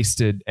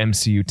wasted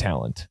MCU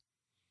talent.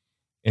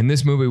 In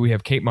this movie, we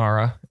have Kate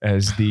Mara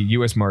as the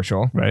U.S.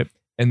 Marshal. Right.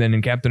 And then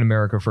in Captain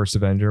America First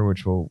Avenger,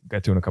 which we'll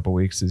get to in a couple of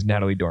weeks, is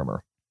Natalie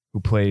Dormer, who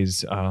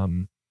plays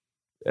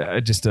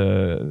just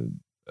a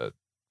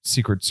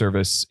Secret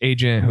Service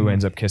agent who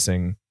ends up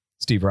kissing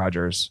Steve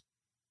Rogers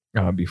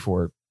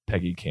before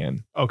Peggy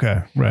can.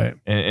 Okay, right.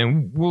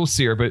 And we'll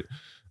see her, but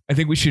I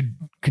think we should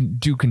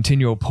do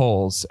continual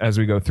polls as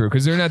we go through,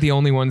 because they're not the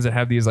only ones that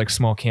have these like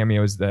small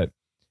cameos that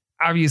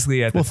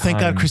obviously at the time. Well, thank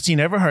God Christine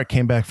Everhart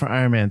came back for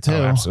Iron Man too.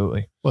 Oh,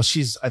 absolutely. Well,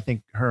 I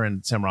think her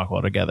and Sam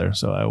Rockwell together,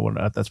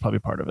 so that's probably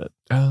part of it.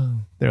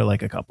 Oh, they're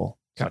like a couple.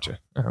 Gotcha.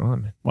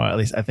 Oh, well, at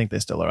least I think they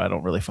still are. I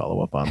don't really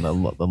follow up on the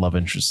love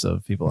interests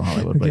of people in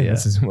Hollywood, but Okay, yeah,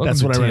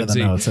 that's what I read in the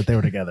notes, that they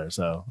were together.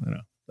 So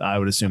I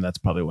would assume that's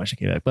probably why she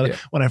came back. But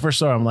when I first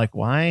saw her, I'm like,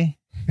 why?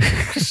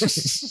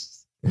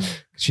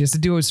 She has to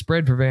do a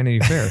spread for Vanity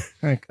Fair.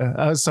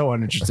 I was so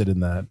uninterested in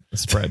that. A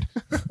spread.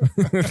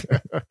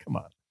 Come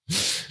on.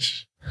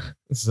 This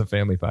is a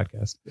family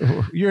podcast.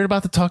 You're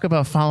about to talk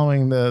about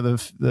following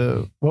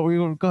the what were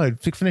you? Go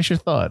ahead, finish your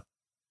thought.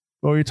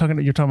 What were you talking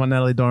about? You're talking about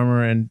Natalie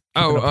Dormer and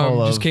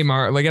just Kate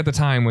Mara. Like at the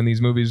time when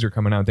these movies were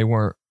coming out, they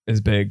weren't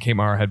as big. Kate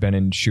Mara had been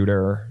in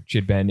Shooter. She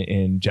had been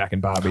in Jack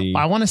and Bobby.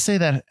 I want to say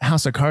that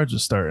House of Cards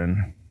was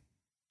starting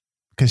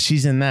because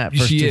she's in that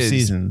first two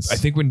seasons. I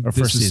think when this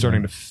was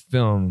starting to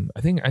film,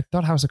 I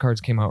thought House of Cards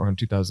came out around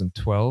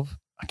 2012.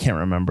 I can't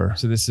remember.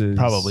 So this is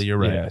probably, you're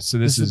right. Yeah, so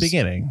this is the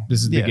beginning.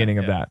 This is the beginning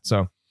of that.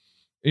 So,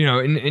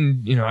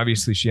 and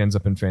obviously she ends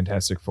up in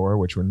Fantastic Four,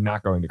 which we're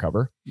not going to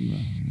cover.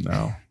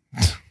 No.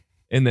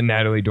 And then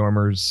Natalie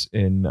Dormer's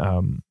in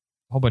a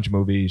whole bunch of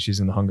movies. She's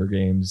in The Hunger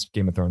Games,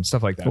 Game of Thrones,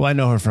 stuff like that. Well, I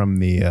know her from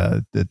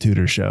the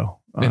Tudor show.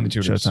 In the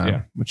Tudors,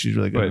 Showtime, which she's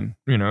really good.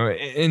 But,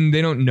 and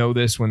they don't know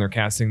this when they're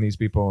casting these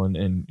people,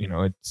 and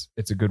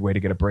it's a good way to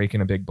get a break in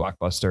a big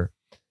blockbuster.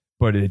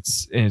 But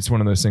it's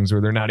one of those things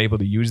where they're not able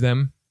to use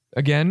them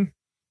again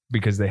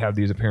because they have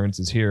these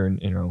appearances here,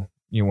 and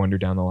you wonder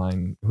down the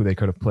line who they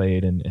could have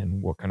played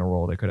and what kind of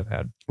role they could have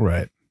had.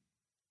 Right.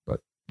 But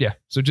yeah,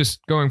 so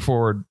just going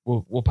forward,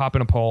 we'll pop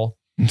in a poll.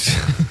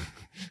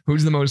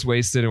 Who's the most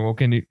wasted, and we'll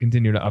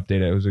continue to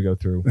update it as we go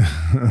through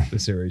the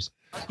series.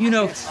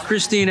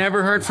 Christine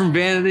Everhart from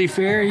Vanity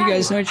Fair. You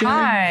guys know each other?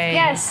 Hi.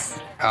 Yes.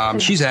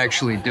 She's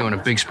actually doing a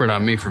big spread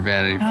on me for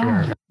Vanity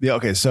Fair. Yeah.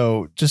 Okay.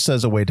 So just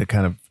as a way to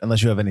kind of,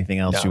 unless you have anything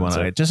else you want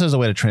to, just as a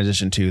way to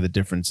transition to the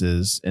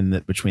differences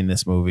between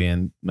this movie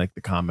and like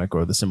the comic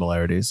or the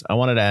similarities, I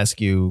wanted to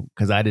ask you,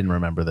 because I didn't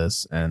remember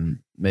this and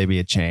maybe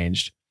it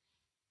changed.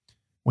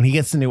 When he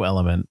gets the new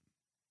element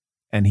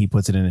and he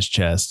puts it in his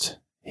chest,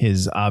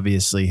 his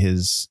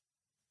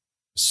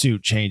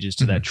suit changes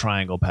to that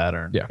triangle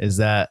pattern. Yeah. Is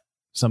that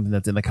something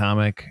that's in the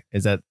comic?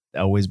 Is that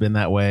always been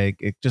that way?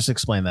 Just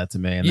explain that to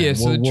me, and then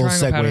we'll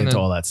segue into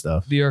all that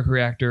stuff. The arc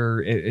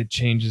reactor, it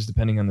changes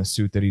depending on the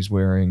suit that he's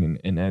wearing,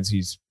 and as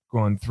he's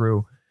going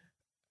through.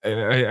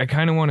 I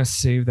kind of want to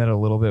save that a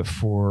little bit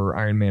for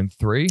Iron Man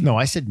 3. No,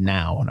 I said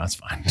now, and that's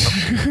fine.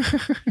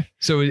 Okay.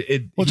 So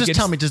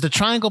tell me, does the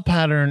triangle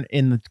pattern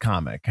in the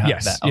comic?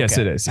 Yes,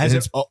 it is.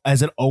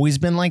 Has it always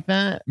been like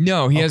that?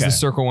 No, he has the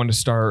circle one to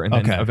start, and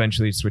then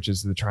eventually he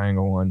switches to the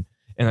triangle one,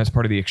 and that's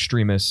part of the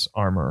Extremis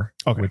armor,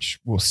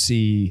 which we'll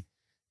see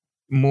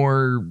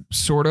more.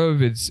 Sort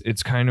of,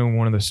 it's kind of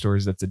one of the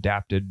stories that's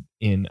adapted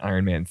in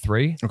Iron Man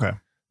 3. Okay,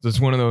 so it's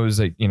one of those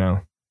that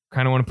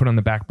kind of want to put on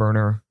the back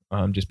burner.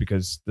 Just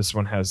because this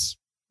one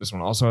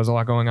also has a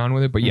lot going on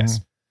with it. But yes,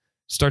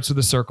 starts with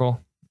a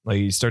circle. Like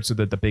he starts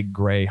with the big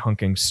gray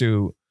hunking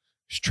suit,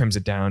 just trims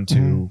it down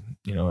to,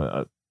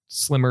 a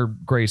slimmer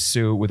gray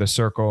suit with a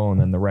circle, and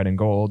then the red and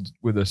gold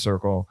with a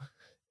circle.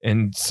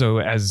 And so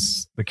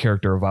as the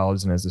character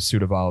evolves and as the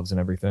suit evolves and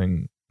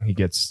everything, he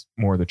gets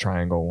more of the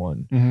triangle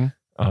one.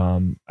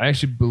 I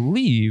actually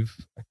believe,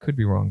 I could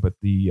be wrong, but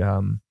the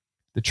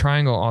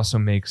triangle also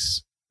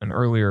makes an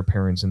earlier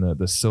appearance in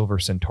the Silver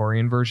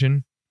Centaurian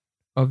version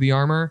of the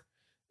armor.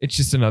 It's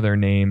just another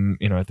name.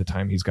 At the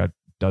time he's got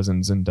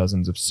dozens and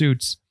dozens of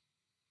suits,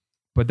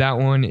 but that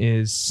one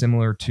is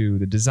similar to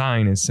the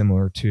design is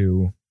similar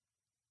to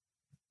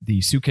the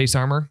suitcase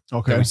armor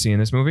that we see in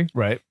this movie.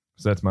 Right.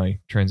 So that's my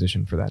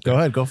transition for that. Go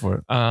ahead, go for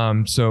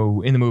it.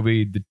 So in the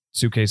movie, the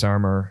suitcase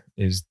armor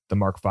is the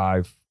Mark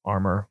V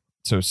armor.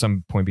 So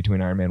some point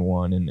between Iron Man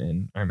 1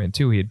 and Iron Man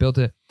 2, he had built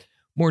it.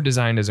 More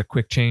designed as a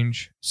quick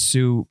change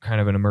suit,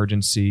 kind of an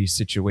emergency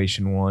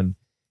situation one.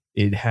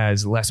 It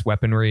has less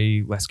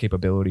weaponry, less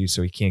capabilities,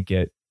 so he can't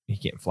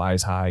fly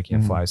as high,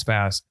 can't fly as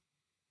fast.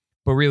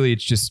 But really,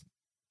 it's just,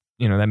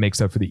 that makes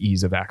up for the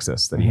ease of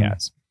access that he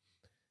has.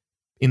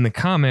 In the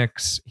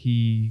comics,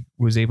 he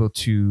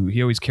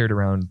always carried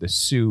around the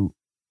suit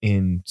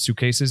in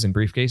suitcases and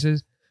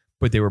briefcases,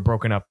 but they were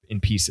broken up in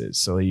pieces.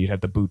 So you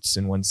had the boots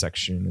in one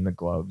section and the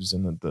gloves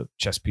and the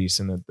chest piece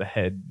and the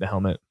head, the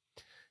helmet.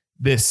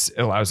 this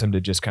allows him to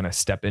just kind of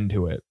step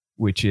into it,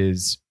 which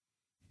is,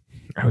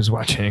 I was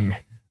watching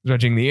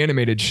the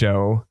animated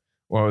show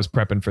while I was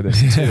prepping for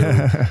this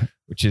too,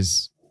 which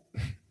is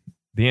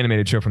the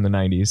animated show from the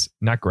 90s.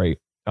 Not great.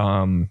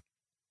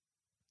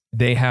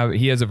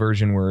 He has a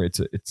version where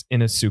it's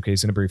in a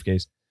suitcase, in a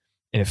briefcase,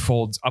 and it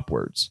folds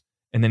upwards,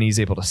 and then he's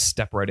able to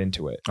step right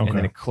into it, and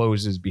then it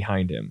closes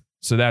behind him.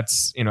 So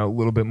that's, a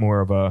little bit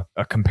more of a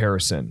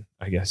comparison,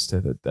 I guess,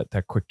 to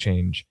that quick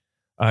change.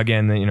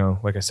 Again,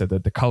 like I said,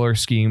 the color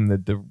scheme,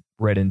 the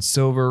red and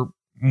silver,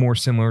 more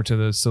similar to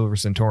the Silver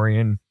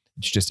Centaurian.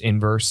 It's just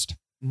inversed.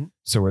 Mm-hmm.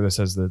 So where this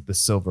has the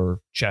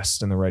silver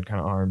chest and the red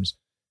kind of arms,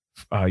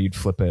 you'd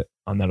flip it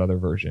on that other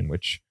version,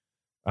 which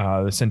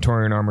the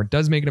Centaurian armor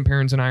does make an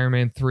appearance in Iron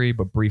Man 3,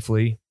 but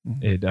briefly.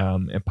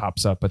 Mm-hmm. It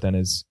pops up, but then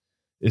is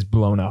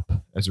blown up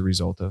as a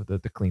result of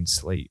the clean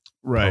slate.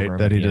 Right,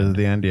 that he does at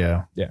the end,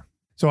 yeah. Yeah.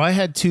 So I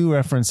had two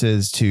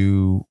references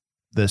to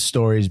the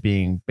stories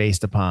being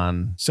based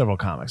upon several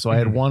comics. So I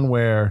had one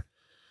where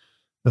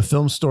the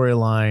film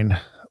storyline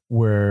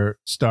where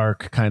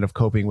Stark kind of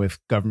coping with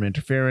government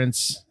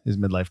interference, his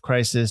midlife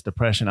crisis,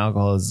 depression,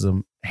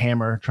 alcoholism,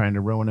 Hammer trying to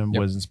ruin him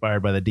was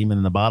inspired by the Demon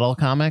in the Bottle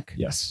comic.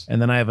 Yes.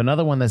 And then I have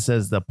another one that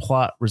says the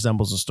plot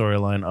resembles the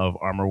storyline of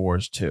Armor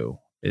Wars 2.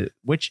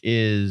 Which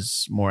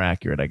is more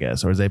accurate, I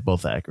guess, or is they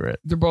both accurate?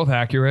 They're both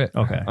accurate.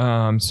 Okay.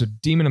 So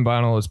Demon in a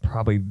Bottle is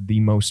probably the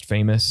most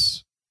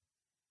famous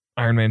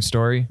Iron Man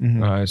story.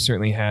 Mm-hmm.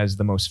 Certainly has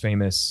the most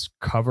famous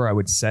cover, I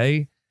would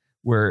say,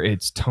 where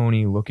it's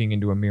Tony looking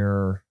into a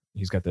mirror.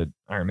 He's got the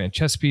Iron Man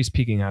chest piece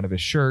peeking out of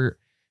his shirt.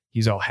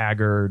 He's all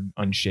haggard,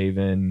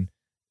 unshaven.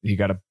 He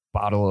got a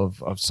bottle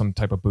of some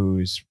type of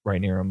booze right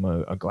near him,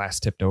 a glass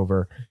tipped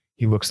over.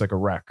 He looks like a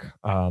wreck.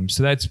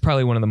 So that's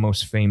probably one of the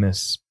most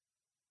famous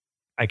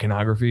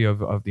iconography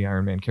of the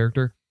Iron Man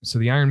character. So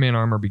the Iron Man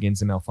armor begins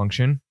to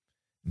malfunction.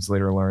 It's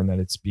later learned that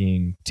it's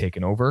being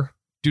taken over.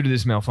 Due to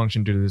this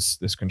malfunction, due to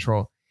this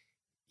control,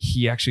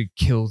 he actually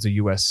kills a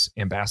U.S.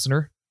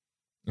 ambassador.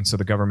 And so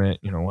the government,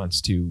 wants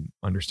to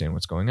understand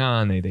what's going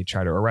on. They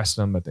try to arrest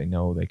him, but they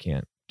know they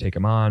can't take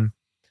him on.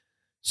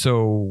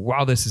 So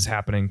while this is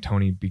happening,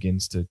 Tony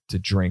begins to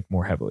drink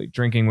more heavily.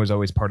 Drinking was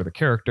always part of the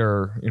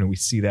character. We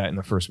see that in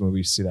the first movie,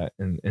 we see that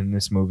in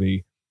this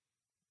movie.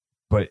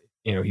 But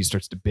he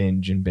starts to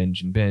binge and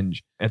binge and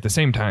binge. At the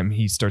same time,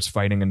 he starts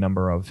fighting a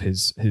number of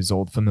his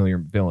old familiar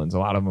villains. A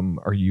lot of them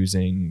are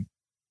using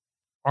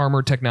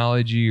armor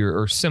technology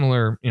or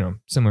similar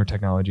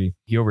technology.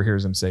 He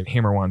overhears them say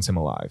Hammer wants him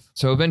alive.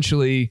 So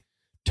eventually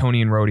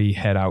Tony and Rhodey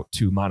head out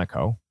to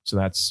Monaco. So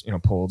that's,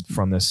 pulled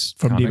from this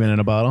from comic. Demon in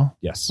a Bottle.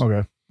 Yes.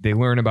 Okay. They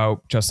learn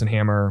about Justin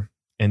Hammer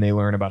and they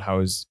learn about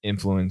how his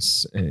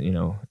influence,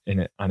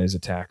 on his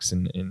attacks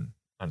and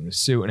on his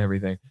suit and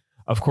everything.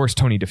 Of course,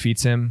 Tony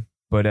defeats him,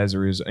 but as a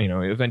result,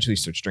 eventually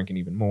starts drinking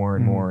even more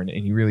and more. And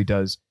he really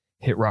does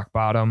hit rock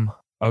bottom,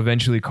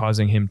 eventually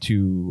causing him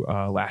to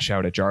lash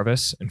out at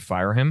Jarvis and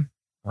fire him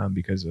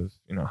because of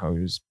how he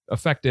was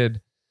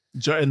affected.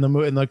 In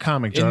the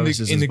comic, Jarvis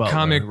is his butler.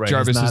 Comic, right?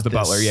 Jarvis is the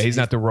butler. Yeah, he's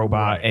not the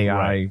robot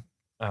AI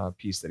right.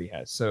 Piece that he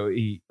has. So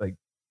he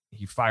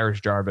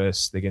fires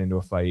Jarvis. They get into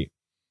a fight,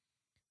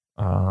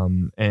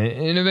 and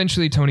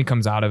eventually Tony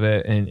comes out of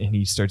it and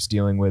he starts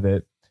dealing with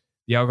it.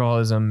 The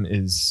alcoholism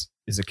is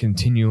a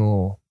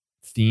continual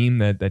theme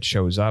that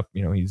shows up.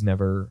 He's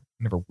never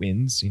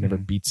wins. He never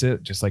beats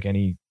it. Just like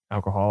any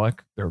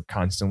alcoholic, they're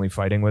constantly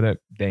fighting with it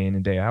day in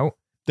and day out.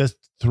 That's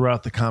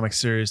throughout the comic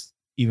series,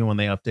 even when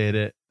they update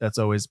it, that's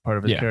always part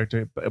of his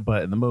character.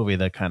 But in the movie,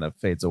 that kind of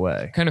fades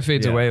away.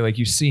 Away. Like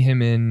you see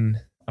him in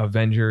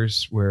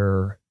Avengers,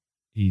 where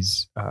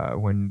he's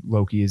when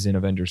Loki is in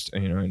Avengers,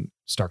 in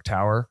Stark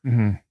Tower.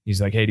 Mm-hmm.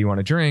 He's like, "Hey, do you want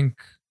a drink?"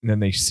 And then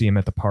they see him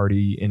at the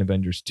party in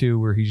Avengers 2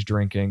 where he's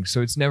drinking.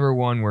 So it's never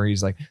one where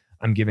he's like,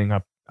 "I'm giving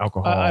up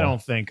alcohol." I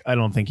don't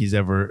think he's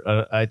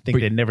ever. I think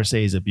they never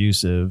say he's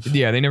abusive.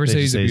 Yeah, they never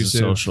say he's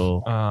abusive.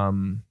 Social.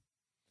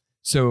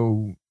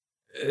 So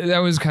that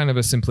was kind of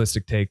a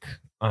simplistic take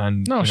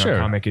on our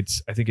comic.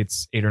 I think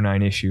it's 8 or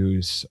 9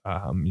 issues.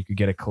 You could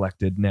get it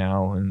collected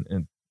now,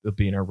 and it'll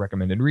be in our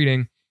recommended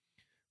reading.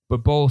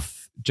 But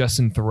both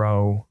Justin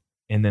Theroux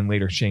and then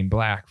later Shane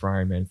Black for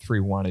Iron Man 3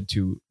 wanted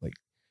to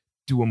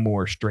do a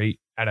more straight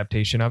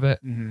adaptation of it.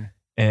 Mm-hmm.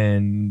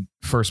 And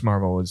first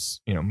Marvel was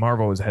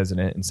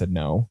hesitant and said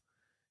no.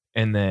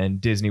 And then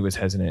Disney was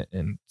hesitant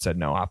and said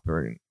no,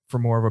 operating for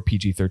more of a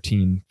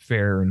PG-13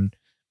 fare. And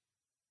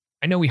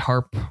I know we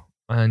harp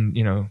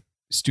on,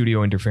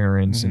 studio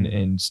interference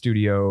and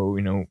studio,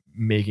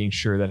 making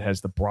sure that it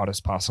has the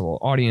broadest possible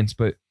audience.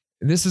 But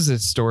this is a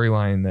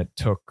storyline that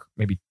took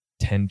maybe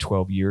 10,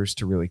 12 years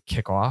to really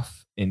kick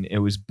off. And it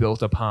was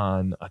built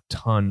upon a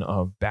ton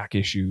of back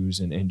issues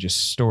and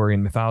just story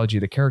and mythology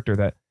of the character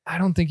that I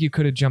don't think you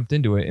could have jumped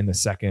into it in the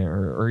second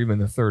or even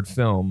the third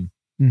film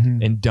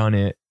and done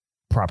it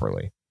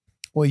properly.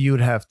 Well,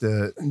 you'd have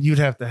to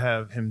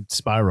have him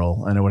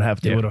spiral, and it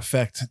would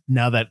affect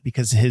now that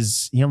because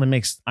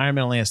Iron Man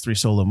only has 3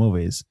 solo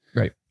movies,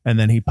 right? and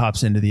then he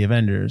pops into the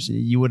Avengers,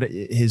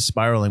 his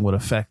spiraling would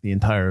affect the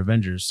entire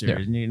Avengers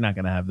series. And you're not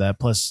going to have that.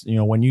 Plus,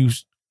 there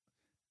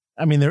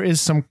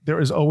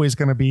is always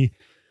going to be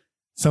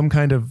some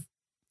kind of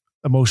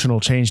emotional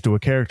change to a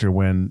character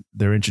when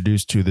they're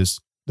introduced to this.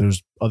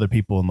 There's other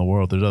people in the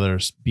world. There's other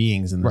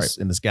beings in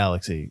this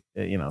galaxy.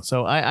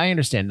 So I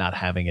understand not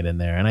having it in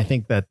there, and I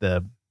think that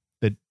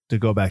to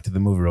go back to the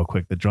movie real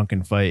quick, the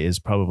drunken fight is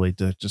probably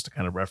just to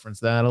kind of reference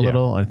that a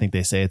little. I think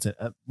they say it's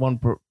one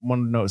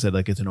note said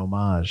like it's an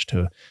homage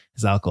to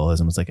his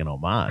alcoholism. It's like an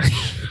homage.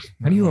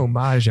 How do you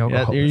homage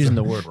alcoholism? You're using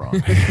the word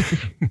wrong.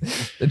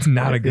 It's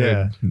not a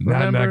good.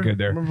 Not good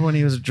there. Remember when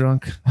he was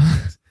drunk?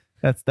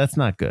 That's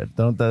not good.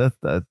 Don't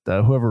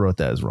whoever wrote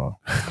that is wrong.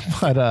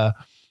 But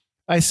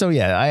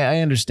I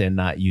understand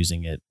not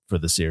using it for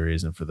the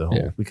series and for the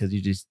whole because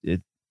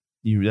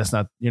you're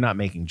not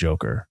making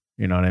Joker.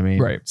 You know what I mean?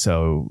 Right.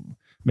 So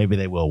maybe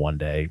they will one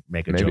day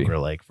make a Joker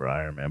like for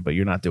Iron Man, but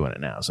you're not doing it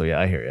now. So yeah,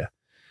 I hear you.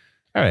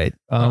 All right.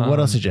 What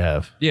else did you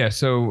have? Yeah.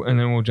 So, and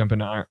then we'll jump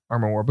into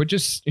Armor War, but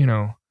just,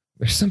 there's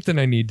something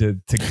I need to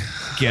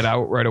get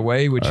out right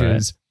away, which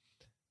is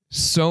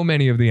so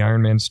many of the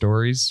Iron Man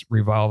stories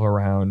revolve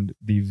around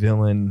the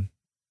villain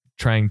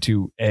trying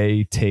to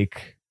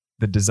take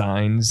the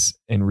designs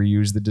and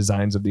reuse the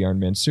designs of the Iron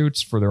Man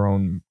suits for their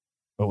own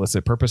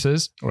illicit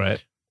purposes.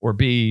 Right. Or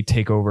B,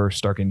 take over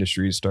Stark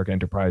Industries, Stark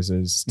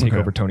Enterprises, take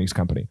over Tony's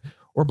company,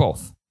 or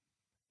both.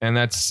 And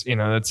that's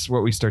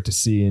what we start to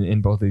see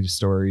in both of these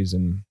stories,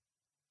 and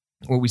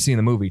what we see in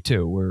the movie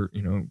too, where,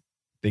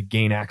 they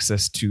gain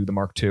access to the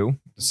Mark II,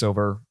 the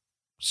silver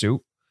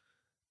suit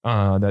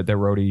that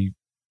Rhodey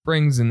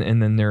brings. And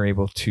then they're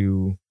able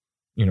to,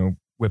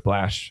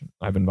 Whiplash,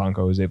 Ivan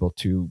Vanko is able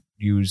to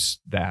use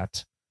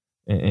that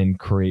and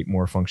create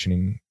more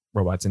functioning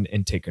robots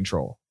and take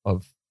control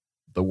of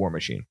the War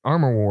Machine.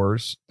 Armor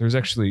Wars, there's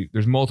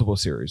multiple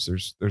series.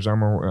 There's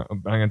Armor.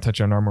 I'm going to touch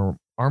on Armor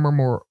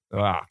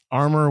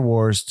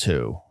Wars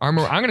 2. I'm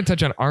going to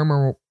touch on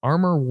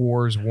Armor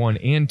Wars 1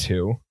 and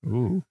 2.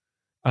 Ooh.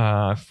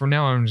 For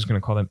now, I'm just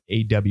going to call them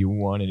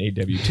AW1 and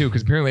AW2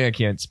 because apparently I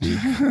can't speak.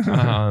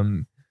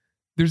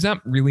 There's not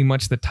really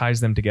much that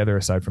ties them together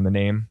aside from the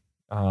name.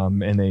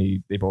 And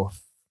they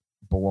both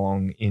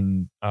belong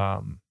in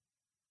Iron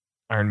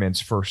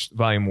Man's first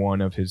volume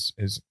 1 of his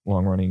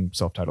long running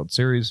self-titled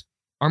series.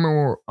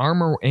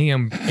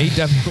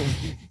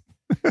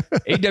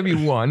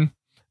 AW1.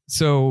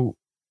 So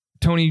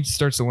Tony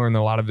starts to learn that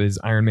a lot of his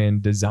Iron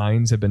Man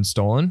designs have been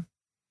stolen.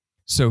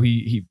 So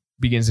he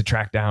begins to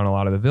track down a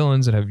lot of the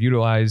villains that have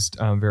utilized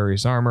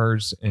various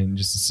armors and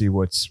just to see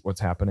what's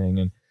happening.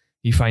 And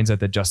he finds out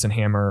that Justin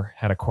Hammer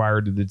had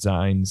acquired the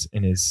designs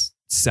and is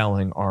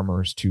selling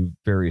armors to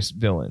various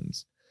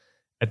villains.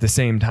 At the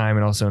same time,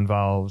 it also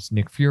involves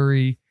Nick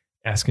Fury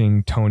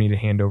asking Tony to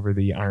hand over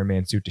the Iron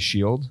Man suit to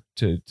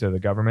S.H.I.E.L.D. to the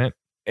government.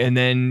 And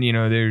then,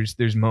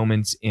 there's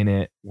moments in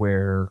it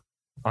where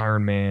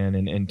Iron Man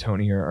and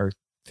Tony are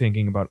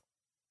thinking about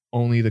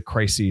only the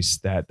crises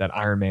that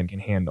Iron Man can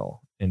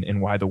handle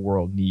and why the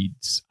world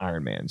needs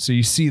Iron Man. So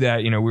you see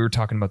that, we were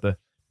talking about the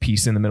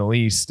peace in the Middle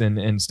East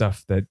and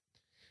stuff that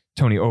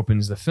Tony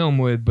opens the film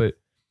with, but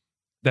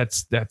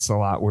that's a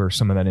lot where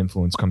some of that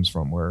influence comes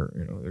from, where,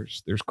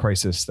 there's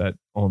crisis that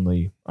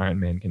only Iron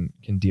Man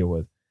can deal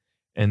with.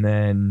 And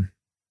then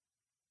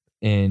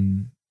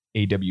in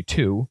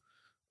AW2,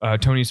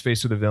 Tony's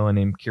faced with a villain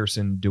named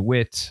Kirsten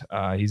DeWitt.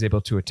 He's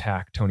able to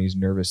attack Tony's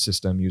nervous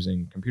system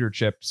using computer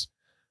chips.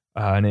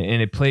 And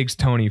it plagues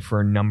Tony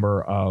for a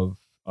number of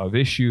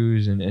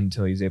issues and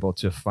until he's able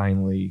to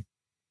finally,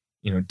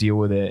 deal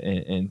with it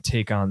and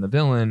take on the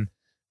villain.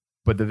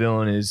 But the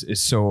villain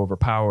is so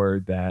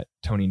overpowered that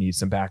Tony needs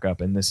some backup.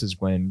 And this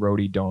is when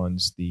Rhodey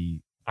dons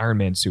the Iron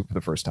Man suit for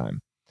the first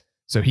time.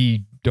 So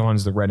he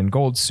dons the red and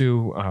gold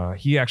suit.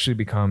 He actually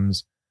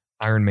becomes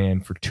Iron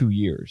Man for 2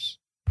 years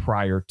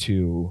prior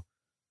to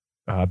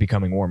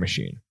becoming War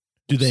Machine.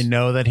 Do they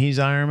know that he's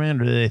Iron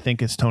Man, or do they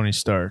think it's Tony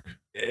Stark?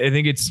 I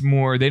think it's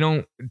more,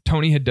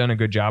 Tony had done a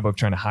good job of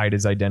trying to hide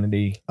his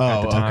identity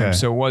at the time. Okay.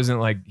 So it wasn't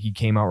like he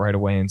came out right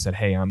away and said,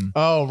 hey, I'm...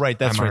 Oh, right.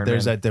 That's right.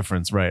 There's that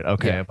difference. Right.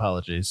 Okay. Yeah.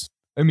 Apologies.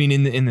 I mean,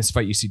 in this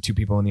fight, you see two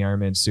people in the Iron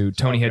Man suit.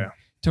 Tony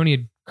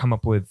had come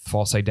up with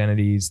false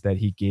identities that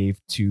he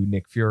gave to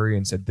Nick Fury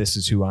and said, this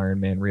is who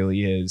Iron Man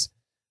really is.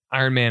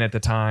 Iron Man at the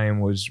time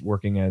was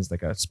working as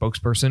like a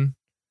spokesperson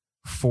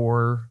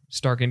for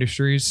Stark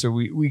Industries. So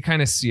we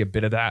kind of see a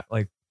bit of that,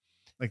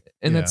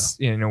 that's,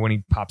 when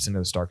he pops into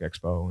the Stark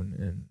Expo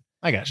and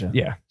I gotcha.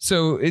 Yeah.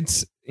 So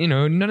it's,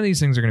 none of these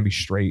things are going to be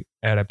straight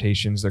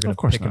adaptations. They're going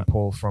to pick and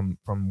pull from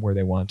where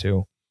they want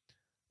to.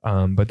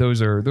 But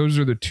those are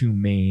the two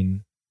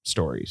main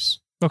stories.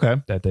 Okay.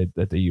 That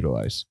they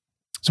utilize.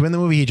 So in the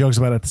movie, he jokes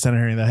about at the Senate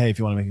hearing that, hey, if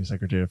you want to make him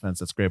Secretary of Defense,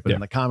 that's great. But in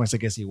the comics, I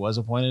guess he was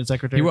appointed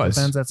Secretary of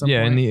Defense at some point.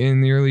 Yeah,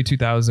 in the early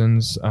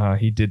 2000s,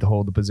 he did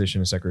hold the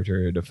position of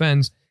Secretary of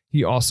Defense.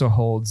 He also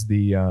holds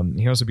he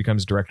also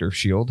becomes Director of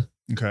S.H.I.E.L.D.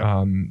 Okay.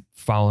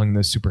 Following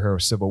the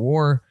superhero Civil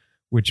War,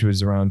 which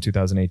was around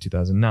 2008,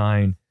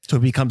 2009. So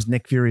he becomes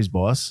Nick Fury's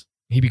boss?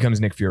 He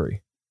becomes Nick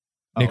Fury.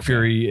 Nick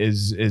Fury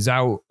is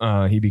out.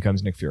 He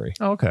becomes Nick Fury.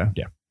 Oh, okay.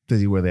 Yeah.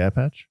 Does he wear the eye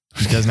patch?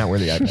 He does not wear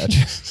the eye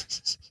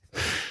patch.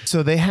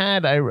 So they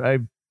had, I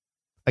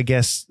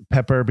guess,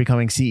 Pepper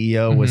becoming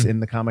CEO was in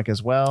the comic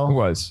as well. It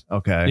was.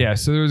 Okay. Yeah.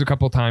 So there was a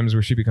couple of times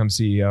where she becomes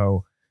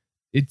CEO.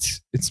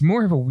 It's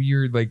more of a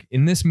weird, like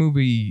in this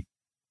movie,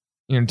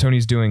 you know,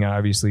 Tony's doing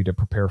obviously to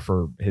prepare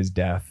for his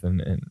death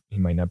and he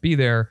might not be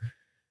there.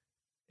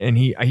 And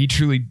he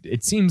truly,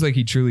 it seems like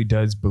he truly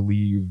does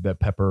believe that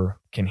Pepper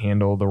can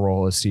handle the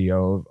role as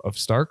CEO of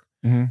Stark.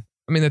 Mm-hmm.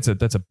 I mean, that's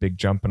a big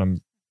jump, and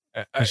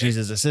she's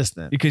his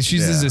assistant. Because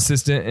she's his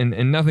assistant,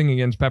 and nothing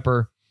against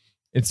Pepper.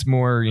 It's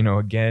more, you know,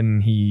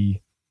 again,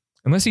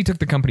 unless he took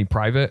the company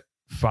private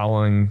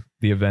following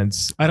the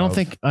events. I don't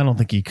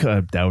think he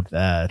could. Doubt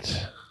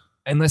that.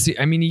 Unless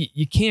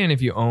you can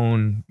if you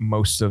own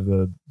most of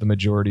the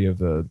majority of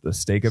the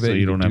stake of it. So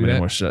you don't have any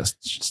more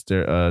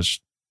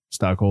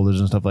stockholders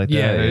and stuff like that.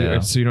 Yeah.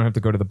 So you don't have to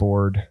go to the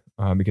board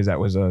because that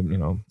was But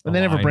they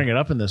never bring it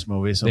up in this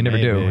movie. So they never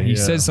do. He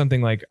yeah. says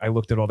something like, "I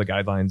looked at all the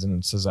guidelines and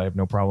it says I have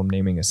no problem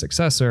naming a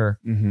successor,"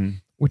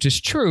 which is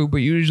true, but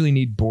you usually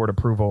need board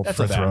approval That's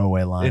for a that.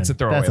 throwaway line. It's a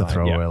throwaway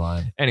line.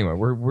 line. Anyway,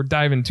 we're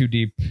diving too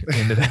deep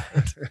into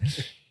that.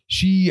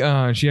 She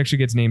actually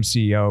gets named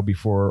CEO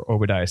before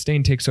Obadiah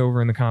Stane takes over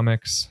in the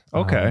comics.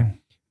 Okay.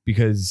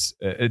 Because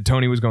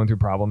Tony was going through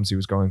problems. He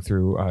was going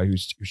through, he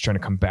was trying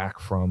to come back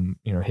from,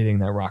 you know, hitting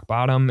that rock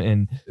bottom.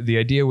 And the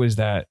idea was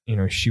that, you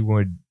know, she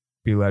would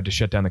be allowed to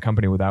shut down the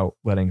company without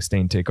letting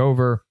Stane take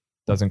over.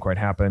 Doesn't quite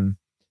happen.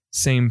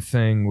 Same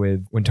thing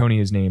with when Tony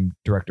is named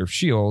director of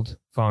S.H.I.E.L.D.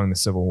 following the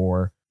Civil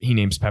War. He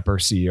names Pepper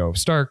CEO of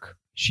Stark.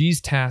 She's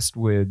tasked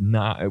with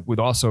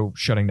also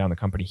shutting down the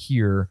company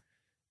here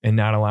and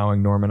not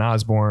allowing Norman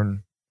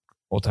Osborn,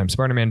 old-time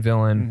Spider-Man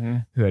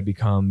villain, who had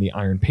become the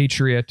Iron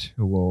Patriot,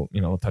 who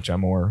we'll touch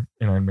on more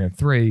in Iron Man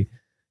 3,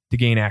 to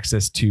gain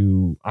access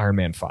to Iron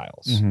Man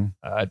files.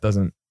 It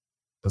doesn't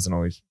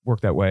always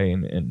work that way,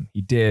 and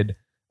he did.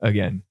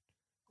 Again,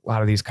 a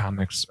lot of these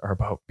comics are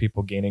about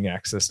people gaining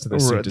access to the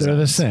suit They're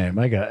the designs.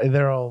 same.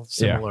 They're all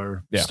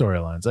similar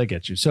storylines. I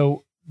get you.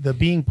 So the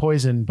being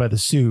poisoned by the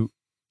suit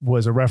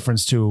was a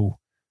reference to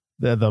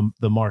the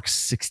Mark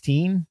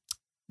 16.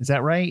 Is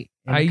that right?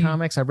 In the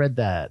comics, I read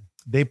that.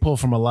 They pull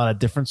from a lot of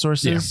different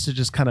sources to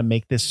just kind of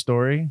make this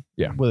story.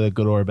 Yeah. Whether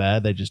good or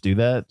bad, they just do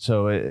that.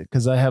 So,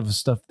 because I have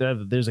stuff there,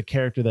 there's a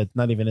character that's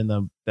not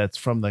even that's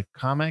from the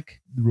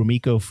comic,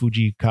 Rumiko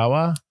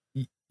Fujikawa.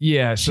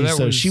 Yeah.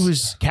 She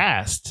was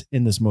cast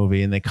in this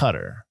movie and they cut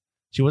her.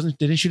 She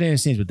didn't shoot any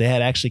scenes, but they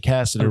had actually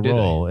casted her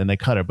role and they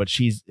cut her. But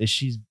she's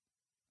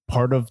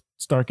part of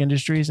Stark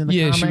Industries in the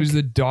comic? She was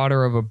the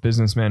daughter of a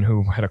businessman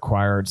who had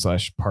acquired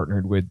 /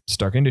 partnered with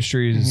Stark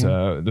Industries,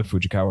 the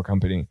Fujikawa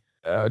company.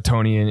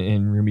 Tony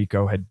and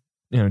Rumiko had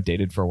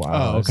dated for a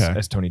while,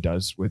 as Tony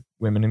does with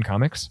women in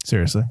comics.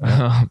 Seriously,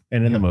 and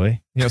in the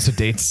movie, he also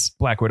dates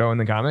Black Widow in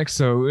the comics.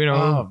 So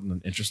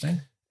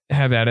interesting.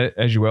 Have at it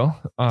as you will.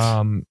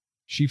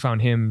 She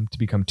found him to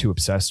become too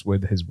obsessed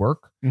with his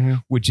work,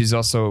 which is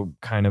also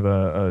kind of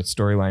a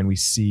storyline we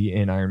see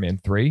in Iron Man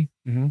 3,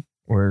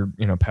 where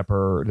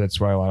Pepper. That's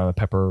why a lot of the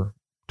Pepper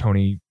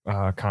Tony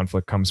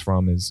conflict comes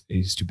from. Is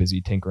he's too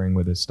busy tinkering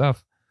with his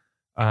stuff.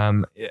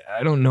 I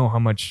don't know how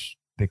much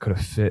they could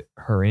have fit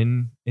her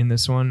in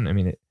this one. I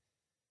mean,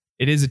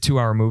 it is a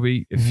 2-hour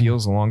movie. It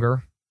feels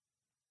longer.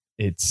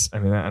 I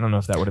don't know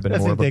if that would have been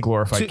more of a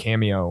glorified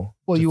cameo.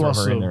 Well, you throw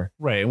also her in there.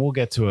 Right, and we'll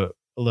get to it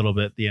a little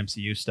bit. The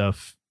MCU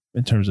stuff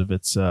in terms of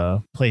its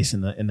place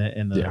in the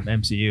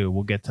MCU.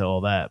 We'll get to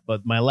all that.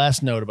 But my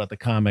last note about the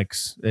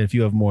comics, if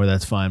you have more,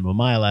 that's fine. But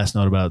my last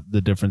note about the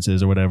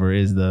differences or whatever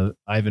is the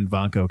Ivan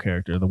Vanko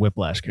character, the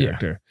Whiplash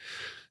character. Yeah.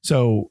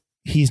 So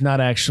he's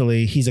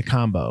a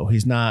combo.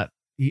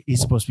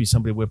 He's supposed to be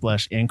somebody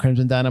Whiplash and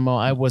Crimson Dynamo.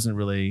 I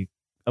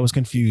was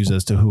confused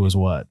as to who was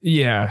what.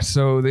 Yeah.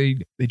 So they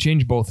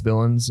changed both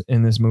villains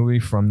in this movie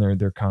from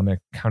their comic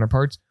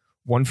counterparts.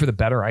 One for the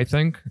better, I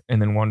think,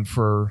 and then one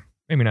for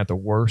maybe not the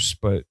worst,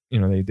 but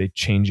they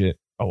change it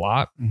a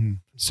lot.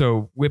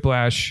 So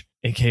Whiplash,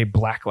 aka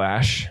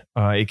Blacklash,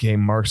 aka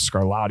Mark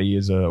Scarlatti,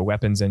 is a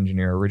weapons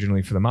engineer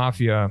originally for the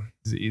Mafia.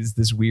 Is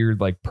this weird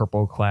like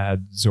purple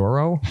clad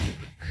Zorro?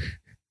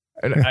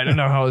 I don't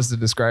know how else to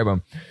describe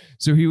him.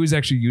 So he was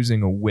actually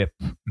using a whip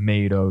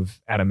made of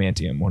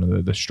adamantium, one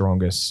of the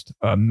strongest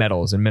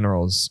metals and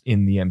minerals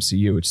in the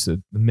MCU. It's the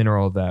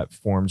mineral that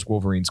forms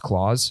Wolverine's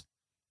claws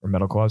or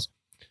metal claws.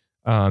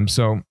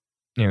 So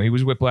he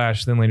was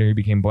Whiplash. Then later he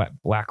became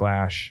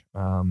Blacklash.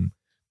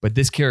 But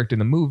this character in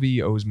the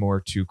movie owes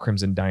more to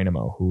Crimson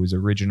Dynamo, who was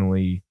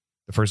originally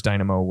the first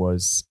Dynamo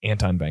was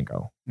Anton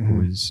Vanko,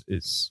 who is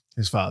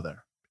his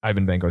father,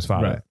 Ivan Vanko's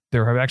father. Right.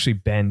 There have actually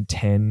been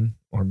 10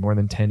 or more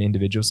than 10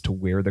 individuals to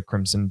wear the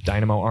Crimson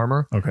Dynamo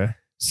armor. Okay.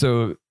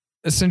 So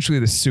essentially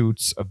the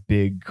suit's a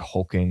big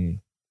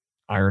hulking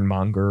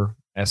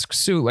Ironmonger-esque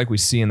suit like we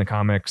see in the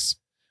comics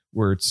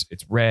where it's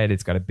red.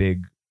 It's got a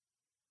big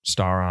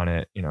star on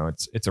it.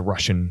 It's a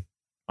Russian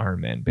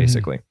Iron Man,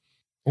 basically.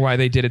 Why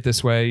they did it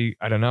this way,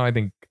 I don't know. I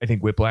think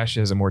Whiplash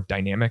has a more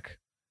dynamic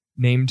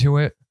name to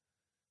it.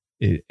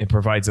 it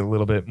provides a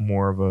little bit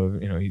more of a,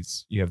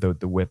 you have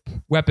the whip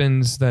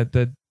weapons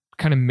that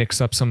kind of mix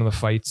up some of the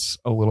fights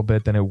a little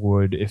bit than it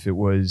would if it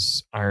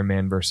was Iron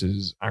Man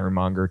versus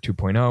Ironmonger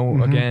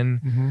 2.0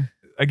 again.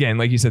 Again,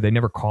 like you said, they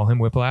never call him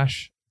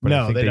Whiplash. But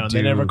No, they don't.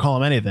 They never call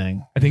him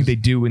anything. I think they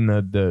do in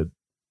the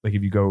like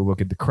if you go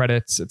look at the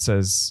credits, it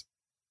says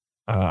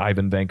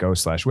Ivan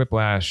Vanko /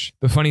 Whiplash.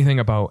 The funny thing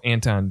about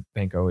Anton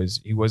Vanko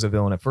is he was a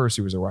villain at first.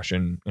 He was a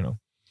Russian,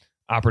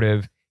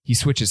 operative. He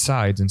switches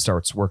sides and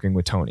starts working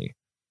with Tony.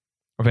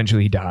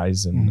 Eventually he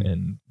dies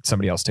and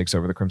somebody else takes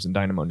over the Crimson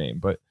Dynamo name.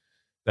 But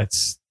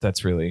that's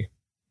really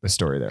the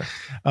story there.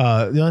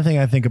 The only thing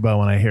I think about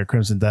when I hear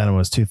Crimson Dynamo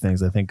is two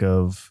things. I think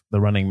of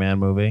the Running Man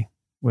movie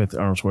with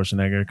Arnold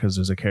Schwarzenegger, because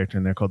there's a character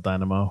in there called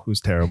Dynamo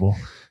who's terrible.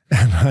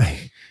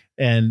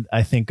 and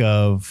I think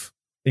of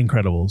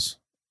Incredibles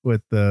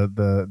with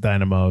the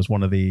Dynamo as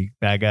one of the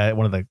bad guy,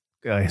 one of the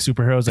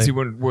superheroes. Is he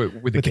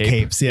with the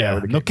capes? Yeah,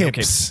 with the no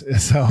capes.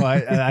 So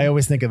I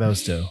always think of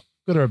those two.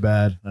 Good or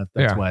bad.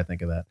 That's why I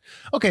think of that.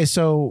 Okay,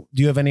 so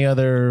do you have any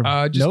other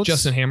just notes?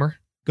 Justin Hammer.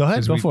 Go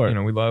ahead. Go for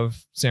it. We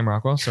love Sam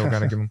Rockwell, so we got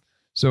to give him.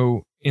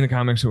 So in the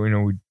comics,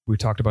 we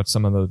talked about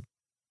some of the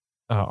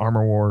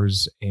Armor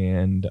Wars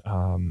and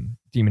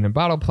Demon and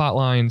Bottle plot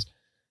lines,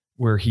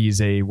 where he's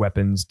a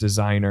weapons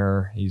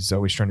designer. He's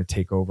always trying to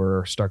take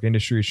over Stark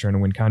Industries, trying to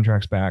win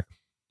contracts back.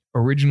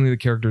 Originally, the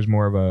character is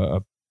more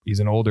of he's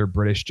an older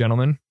British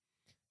gentleman.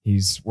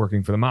 He's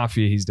working for the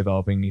mafia. He's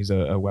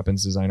a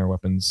weapons designer,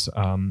 weapons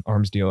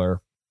arms dealer.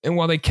 And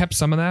while they kept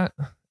some of that,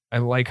 I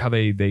like how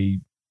they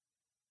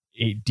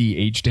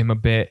de-aged him a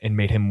bit and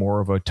made him more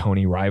of a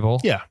Tony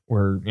rival. Yeah.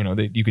 Where,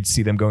 you could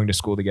see them going to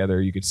school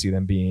together. You could see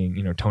them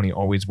being, Tony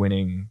always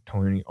winning,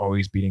 Tony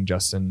always beating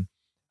Justin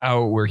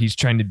out, where he's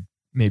trying to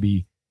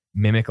maybe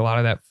mimic a lot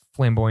of that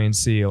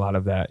flamboyancy, a lot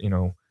of that,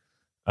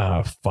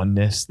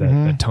 funness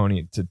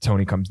that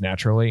Tony comes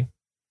naturally.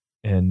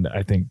 And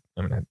I think,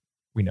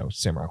 we know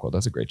Sam Rockwell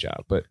does a great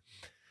job, but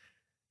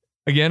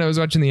again, I was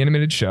watching the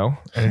animated show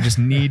and I just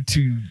need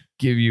to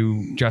give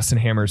you Justin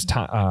Hammer's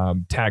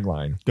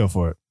tagline. Go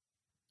for it.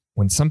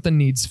 When something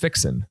needs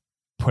fixing,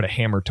 put a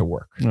hammer to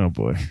work. Oh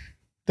boy.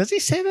 Does he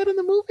say that in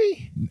the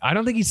movie? I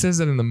don't think he says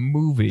that in the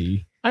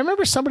movie. I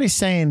remember somebody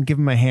saying, give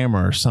him a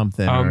hammer or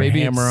something, or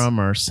maybe hammer him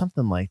or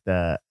something like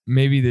that.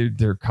 Maybe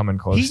they're coming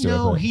close to it.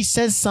 No, he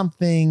says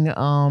something.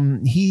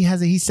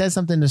 He says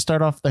something to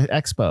start off the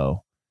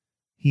expo.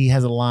 He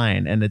has a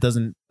line and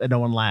no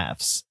one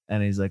laughs.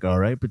 And he's like, all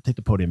right, but take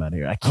the podium out of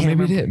here. I can't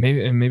maybe remember.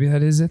 it did. Maybe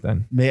that is it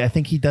then. I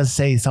think he does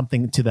say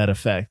something to that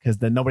effect, because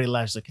then nobody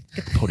laughs. Like,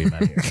 get the podium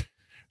out of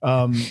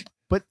here.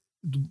 But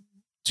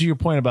to your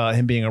point about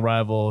him being a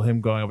rival,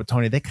 him going up with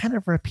Tony, they kind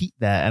of repeat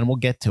that, and we'll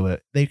get to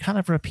it. They kind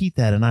of repeat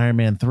that in Iron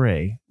Man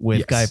 3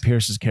 with Guy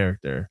Pearce's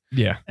character.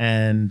 Yeah.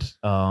 And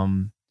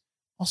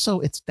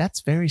also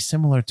that's very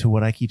similar to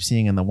what I keep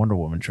seeing in the Wonder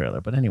Woman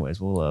trailer. But anyways,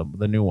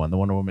 the new one, the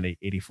Wonder Woman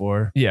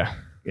 84. Yeah.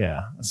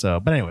 Yeah. So,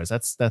 but anyways,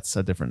 that's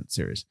a different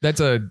series. That's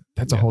a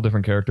whole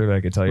different character that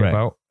I could tell you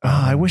about.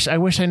 I wish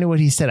I knew what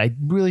he said. I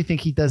really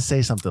think he does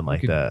say something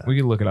like that. We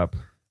could look it up.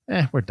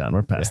 We're done.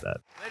 We're past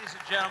that. Ladies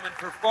and gentlemen,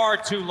 for far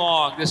too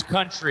long, this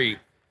country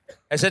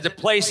has had to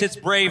place its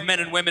brave men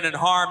and women in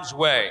harm's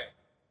way.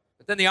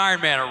 But then the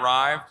Iron Man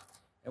arrived,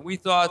 and we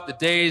thought the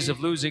days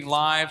of losing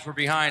lives were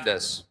behind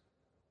us.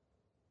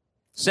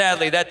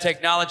 Sadly, that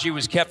technology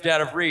was kept out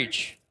of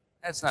reach.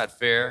 That's not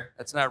fair.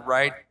 That's not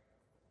right.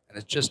 And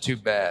it's just too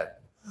bad.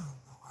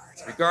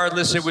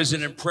 Regardless, it was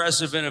an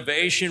impressive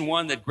innovation,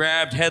 one that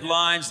grabbed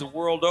headlines the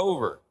world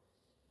over.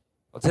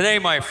 Well, today,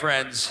 my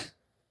friends,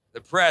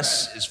 the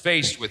press is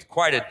faced with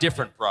quite a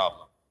different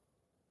problem.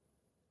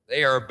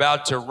 They are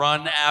about to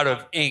run out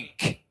of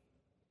ink.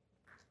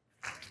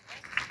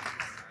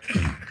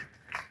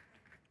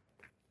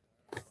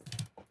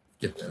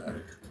 Get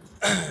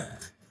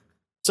that.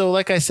 So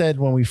like I said,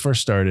 when we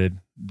first started,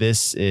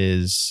 this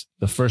is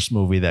the first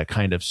movie that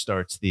kind of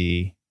starts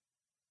the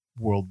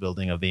world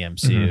building of the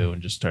MCU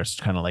and just starts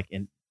kind of like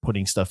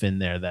putting stuff in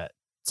there that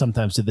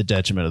sometimes to the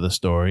detriment of the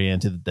story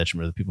and to the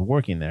detriment of the people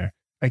working there.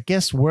 I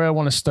guess where I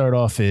want to start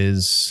off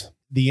is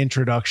the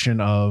introduction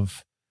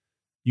of,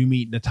 you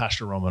meet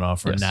Natasha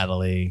Romanoff or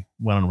Natalie.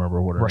 I don't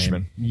remember what her Rushman.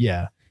 name.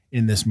 Yeah,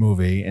 in this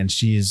movie, and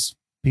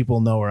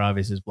people know her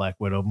obviously as Black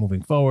Widow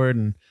moving forward,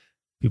 and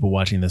people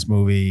watching this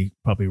movie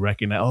probably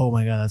recognize, oh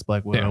my God, that's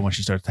Black Widow. When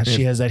she starts,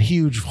 she has that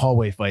huge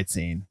hallway fight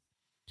scene,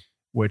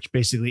 which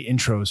basically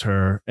intros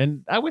her,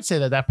 and I would say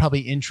that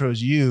probably intros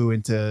you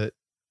into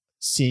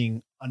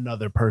seeing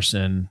another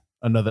person.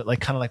 Like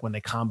kind of like when they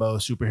combo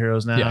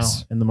superheroes now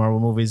in the Marvel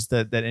movies,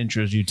 that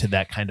intros you to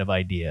that kind of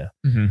idea.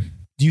 Do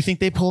you think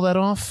they pull that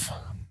off?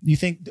 Do you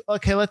think,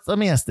 okay, let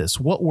me ask this.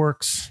 What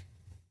works?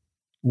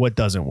 What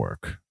doesn't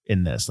work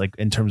in this? Like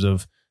in terms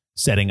of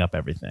setting up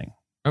everything.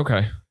 Okay.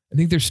 I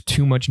think there's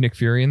too much Nick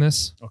Fury in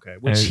this. Okay.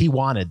 Which he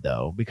wanted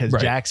though, because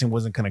Jackson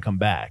wasn't going to come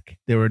back.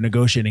 They were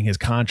negotiating his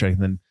contract.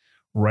 And then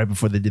right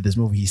before they did this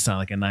movie, he signed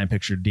like a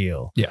 9-picture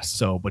deal. Yes.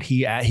 So, but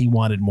he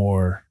wanted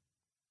more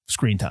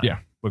screen time. Yeah.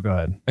 But go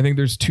ahead. I think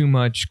there's too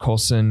much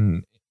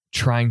Coulson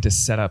trying to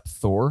set up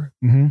Thor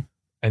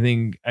I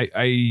think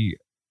I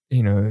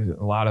you know,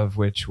 a lot of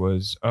which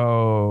was,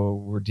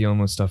 we're dealing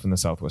with stuff in the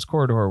Southwest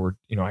Corridor.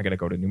 I got to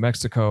go to New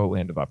Mexico,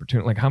 land of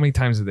opportunity. Like, how many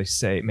times did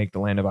they make the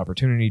land of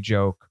opportunity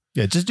joke?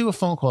 Yeah, just do a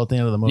phone call at the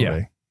end of the movie.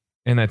 Yeah.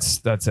 And that's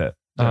it.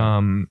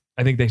 Yeah.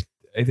 I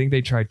think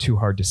they tried too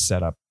hard to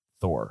set up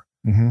Thor.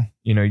 Mm-hmm.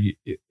 You know,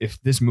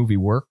 if this movie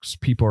works,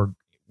 people are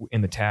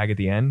in the tag at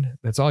the end.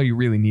 That's all you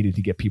really needed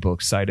to get people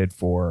excited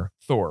for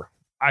Thor.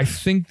 I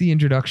think the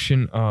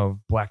introduction of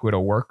Black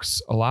Widow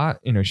works a lot.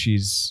 You know,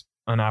 she's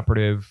an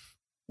operative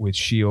with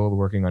S.H.I.E.L.D.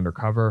 working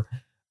undercover.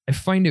 I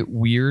find it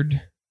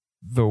weird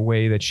the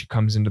way that she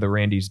comes into the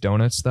Randy's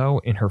Donuts, though,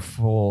 in her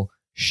full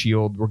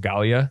S.H.I.E.L.D.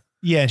 regalia.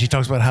 Yeah, and she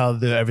talks about how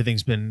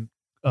everything's been...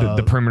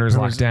 the perimeter's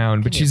locked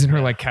down, but she's in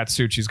her like cat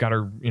suit. She's got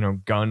her,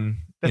 gun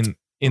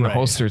in the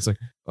holster. It's like,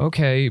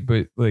 okay,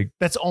 but like...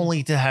 That's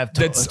only to have...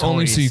 That's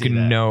only so you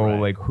can know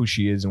like who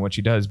she is and what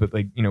she does. But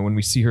like, when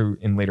we see her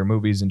in later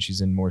movies and she's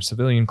in more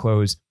civilian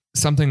clothes,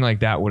 something like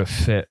that would have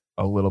fit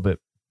a little bit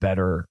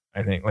better,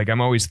 I think. Like,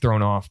 I'm always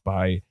thrown off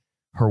by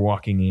her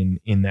walking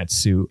in that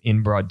suit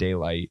in broad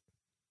daylight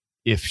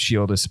if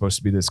S.H.I.E.L.D. is supposed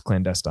to be this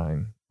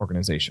clandestine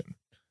organization.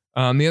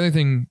 The other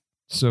thing,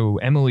 so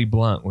Emily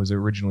Blunt was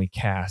originally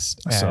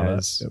cast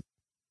as... Yep.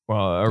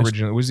 Well,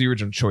 originally, it was the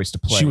original choice to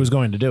play. She was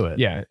going to do it.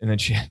 Yeah, and then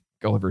she had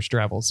Gulliver's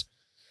Travels.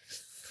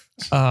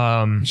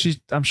 I'm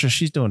sure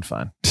she's doing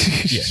fine.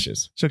 Yeah, she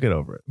is. She'll get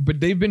over it. But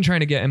they've been trying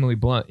to get Emily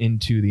Blunt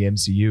into the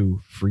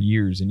MCU for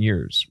years and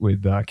years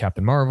with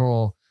Captain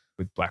Marvel,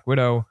 with Black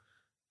Widow.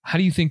 How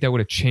do you think that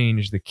would have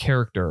changed the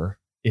character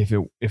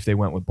if they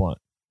went with Blunt?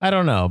 I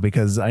don't know,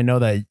 because I know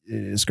that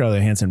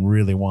Scarlett Johansson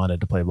really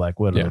wanted to play Black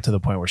Widow to the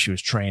point where she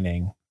was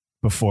training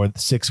before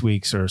 6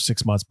 weeks or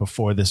 6 months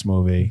before this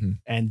movie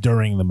and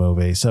during the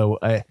movie. So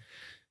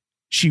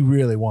she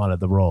really wanted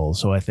the role.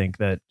 So I think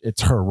that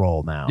it's her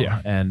role now. Yeah.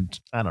 And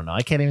I don't know.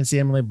 I can't even see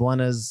Emily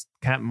Blunt as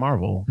Captain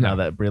Marvel now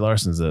that Brie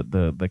Larson's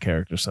the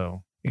character.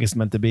 So I guess it's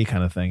meant to be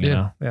kind of thing, you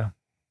know? Yeah.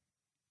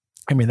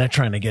 I mean, they're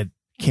trying to get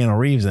Keanu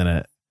Reeves in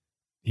it.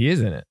 He is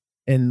in it.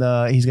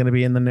 He's going to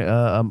be in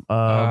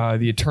the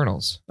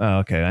Eternals. Oh,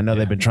 okay. I know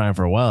they've been trying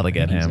for a while to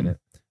get him.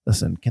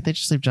 Listen, can't they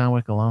just leave John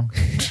Wick alone?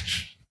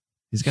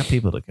 He's got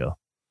people to kill.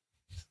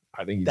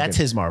 I think that's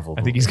his Marvel movie.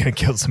 I think he's going to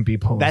kill some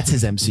people. That's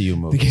his MCU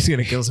movie. I think he's going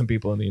to kill some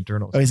people in the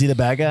Eternals. Oh, is he the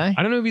bad guy?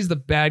 I don't know if he's the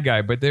bad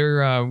guy, but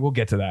we'll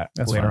get to that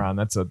later on.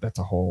 That's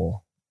a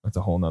whole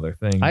nother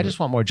thing. I just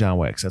want more John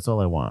Wicks. That's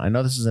all I want. I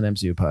know this is an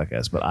MCU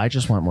podcast, but I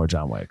just want more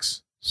John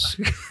Wicks.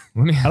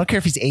 I don't care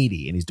if he's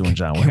 80 and he's doing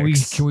John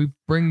Wicks. Can we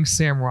bring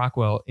Sam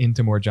Rockwell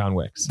into more John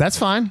Wicks? That's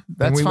fine.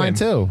 That's fine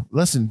too.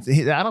 Listen,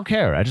 I don't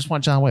care. I just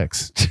want John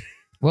Wicks.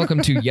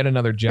 Welcome to yet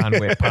another John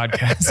Wick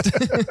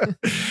podcast.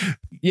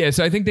 Yeah,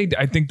 so I think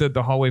that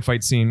the hallway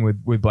fight scene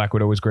with Black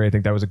Widow was great. I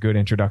think that was a good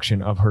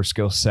introduction of her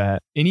skill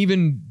set. And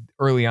even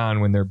early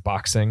on when they're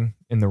boxing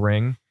in the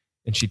ring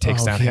and she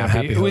takes down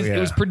Happy, it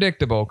was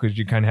predictable because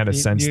you kind of had a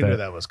sense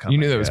that was coming. You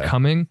knew that was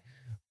coming.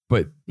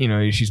 But,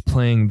 she's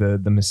playing the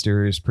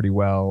mysterious pretty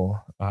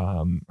well.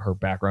 Her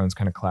background's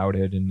kind of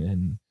clouded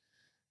and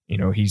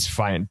he's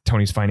fine.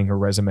 Tony's finding her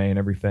resume and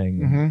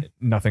everything. And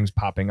nothing's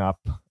popping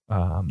up.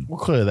 Well,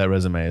 clearly that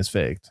resume is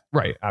faked.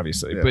 Right,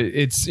 obviously. Yeah. But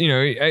it's,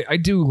 I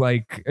do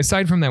like,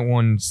 aside from that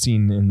one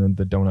scene in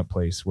the donut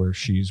place where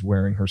she's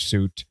wearing her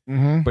suit,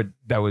 but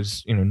that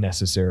was,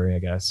 necessary, I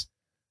guess.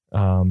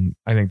 I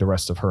think the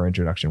rest of her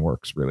introduction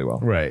works really well.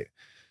 Right.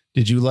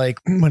 Did you like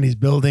when he's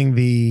building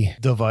the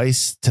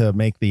device to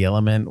make the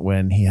element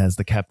when he has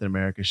the Captain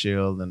America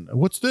shield and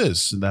what's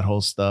this and that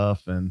whole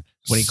stuff? And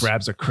when he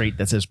grabs a crate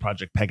that says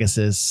Project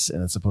Pegasus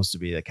and it's supposed to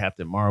be the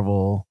Captain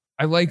Marvel.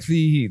 I like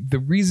the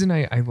reason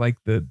I like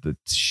the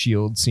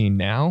shield scene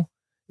now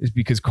is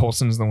because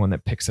Coulson's the one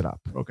that picks it up.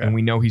 Okay. And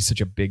we know he's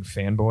such a big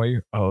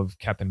fanboy of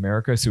Captain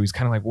America. So he's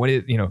kind of like,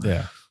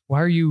 why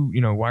are you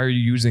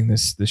using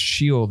this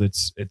shield?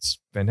 It's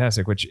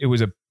fantastic, which it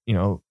was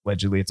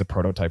allegedly it's a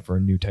prototype for a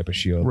new type of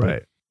shield.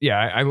 Right. But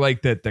yeah, I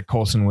like that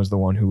Coulson was the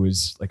one who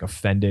was like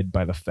offended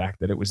by the fact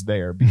that it was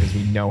there because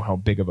we know how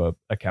big of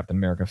a Captain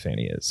America fan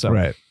he is. So,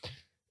 right.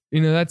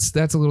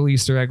 That's a little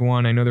Easter egg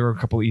one. I know there were a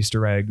couple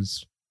Easter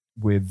eggs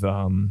with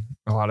a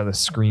lot of the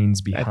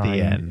screens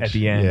behind at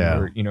the end yeah.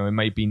 where, it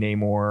might be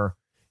Namor,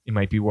 it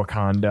might be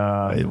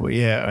Wakanda.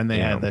 Yeah. And they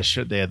had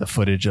the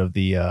footage of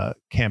the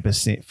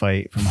campus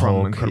fight from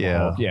Hulk. Incredible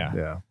Hulk.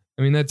 Yeah.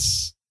 I mean,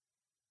 that's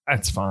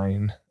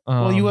fine.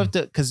 Well, you have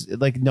to, because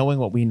like knowing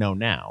what we know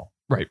now,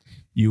 right?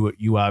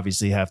 You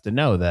obviously have to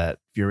know that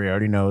Fury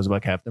already knows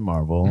about Captain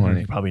Marvel, and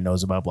he probably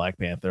knows about Black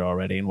Panther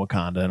already and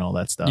Wakanda and all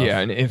that stuff. Yeah,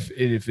 and if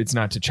it's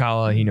not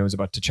T'Challa, he knows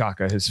about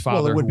T'Chaka, his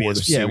father. Well, it would be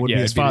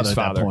his father at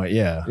that point.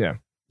 Yeah.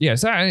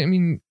 So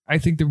I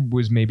think there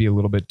was maybe a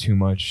little bit too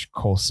much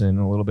Coulson,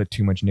 a little bit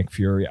too much Nick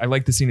Fury. I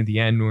like the scene at the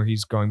end where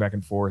he's going back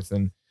and forth,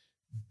 and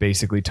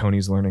basically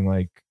Tony's learning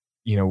like,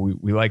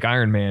 we like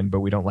Iron Man,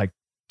 but we don't like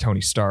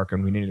Tony Stark,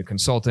 and we need a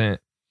consultant.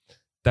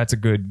 That's a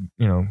good,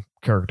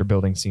 character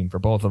building scene for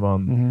both of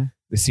them.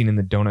 The scene in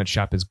the donut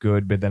shop is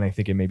good, but then I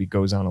think it maybe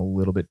goes on a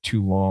little bit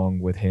too long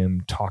with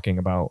him talking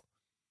about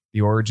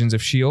the origins of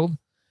S.H.I.E.L.D.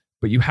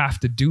 But you have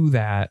to do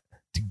that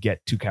to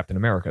get to Captain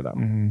America,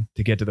 though,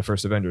 to get to the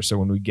first Avenger. So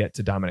when we get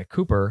to Dominic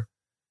Cooper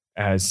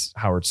as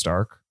Howard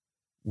Stark,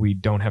 we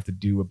don't have to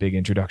do a big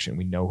introduction.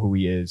 We know who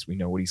he is. We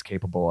know what he's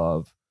capable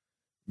of.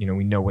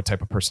 We know what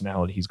type of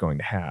personality he's going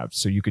to have.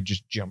 So you could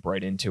just jump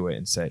right into it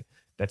and say,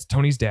 that's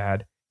Tony's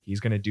dad. He's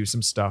going to do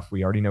some stuff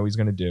we already know he's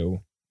going to do.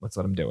 Let's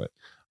let him do it.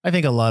 I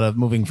think a lot of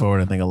moving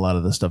forward, I think a lot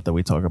of the stuff that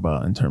we talk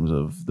about in terms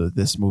of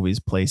this movie's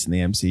place in the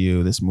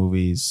MCU, this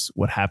movie's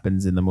what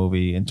happens in the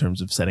movie in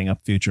terms of setting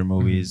up future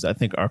movies. I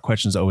think our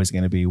question is always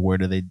going to be, where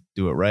do they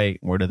do it right?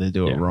 Where do they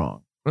do it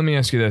wrong? Let me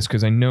ask you this,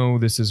 because I know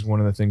this is one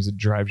of the things that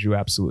drives you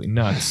absolutely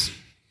nuts.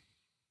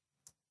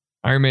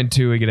 Iron Man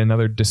 2, we get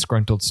another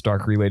disgruntled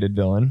Stark-related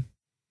villain.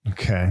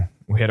 Okay.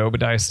 We had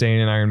Obadiah Stane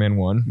in Iron Man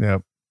 1.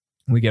 Yep.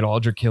 We get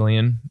Aldrich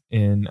Killian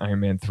in Iron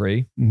Man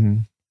 3. Mm-hmm.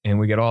 And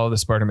we get all of the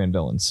Spider-Man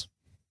villains.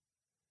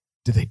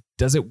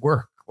 Does it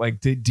work? Like,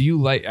 do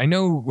you like, I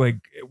know, like,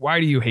 why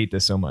do you hate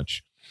this so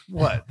much?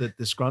 What? The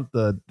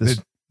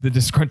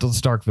disgruntled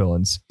Stark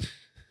villains.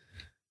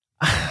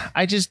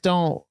 I just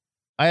don't,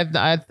 I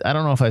don't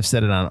know if I've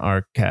said it on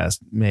our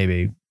cast,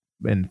 maybe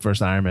in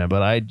first Iron Man,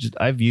 but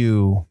I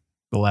view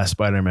the last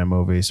Spider-Man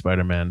movie,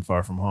 Spider-Man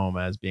Far From Home,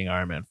 as being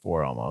Iron Man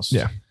 4 almost.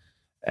 Yeah.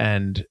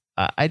 And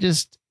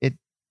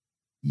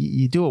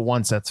you do it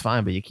once, that's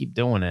fine, but you keep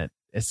doing it.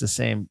 It's the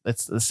same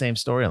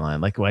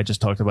storyline. Like I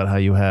just talked about how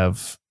you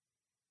have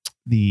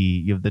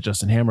the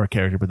Justin Hammer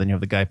character, but then you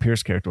have the Guy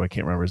Pearce character. I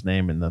can't remember his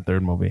name in the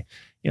third movie.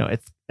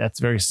 That's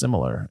very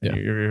similar. Yeah.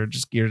 You're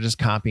just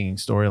copying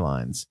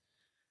storylines.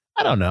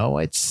 I don't know.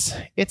 It's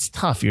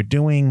tough.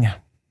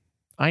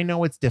 I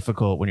know it's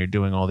difficult when you're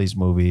doing all these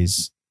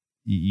movies.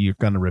 You're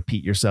going to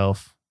repeat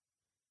yourself.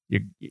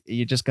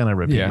 You're just going to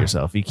repeat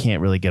yourself. You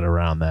can't really get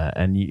around that.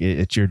 And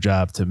it's your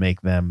job to make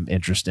them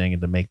interesting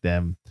and to make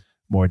them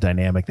more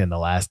dynamic than the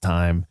last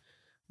time.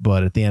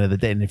 But at the end of the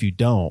day, and if you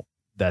don't,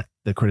 that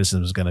the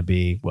criticism is going to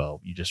be,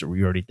 well,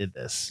 you already did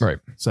this. Right.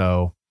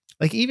 So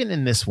like even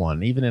in this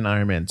one, even in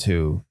Iron Man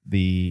 2,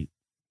 the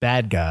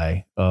bad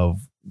guy of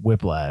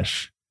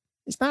Whiplash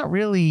is not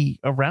really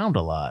around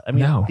a lot. I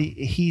mean, no.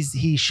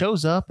 He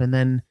shows up and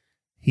then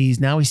he's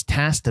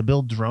tasked to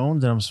build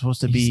drones, and I'm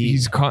supposed to be.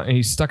 He's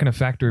stuck in a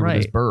factory with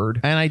his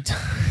bird, and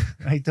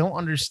I don't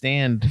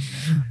understand.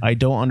 I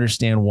don't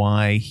understand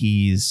why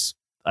he's.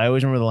 I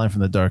always remember the line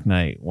from The Dark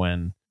Knight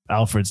when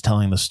Alfred's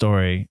telling the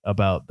story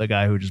about the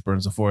guy who just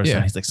burns the forest,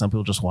 and he's like, "Some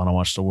people just want to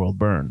watch the world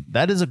burn."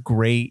 That is a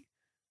great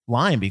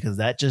line because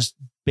that just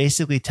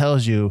basically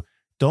tells you,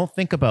 don't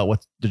think about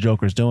what the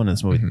Joker's doing in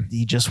this movie. Mm-hmm.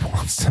 He just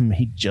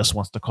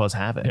wants to cause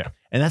havoc. Yeah.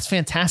 And that's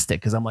fantastic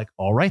because I'm like,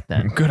 all right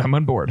then. Good, I'm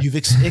on board.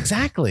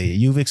 Exactly.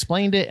 You've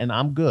explained it and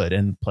I'm good.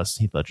 And plus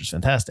Heath Ledger's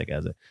fantastic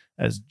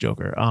as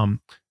Joker.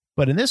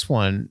 But in this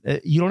one,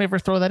 you don't ever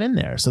throw that in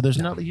there. So there's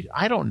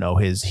I don't know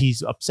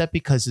he's upset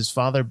because his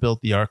father built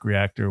the arc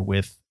reactor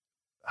with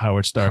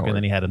Howard Stark and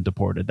then he had him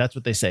deported. That's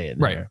what they say in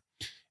there.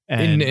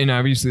 And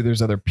obviously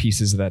there's other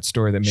pieces of that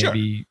story that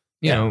maybe,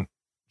 you know,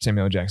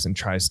 Samuel L. Jackson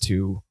tries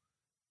to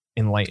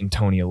enlighten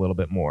Tony a little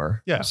bit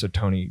more. Yeah. So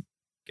Tony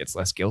gets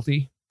less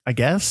guilty, I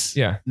guess.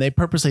 Yeah. They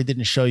purposely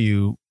didn't show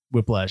you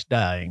Whiplash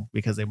dying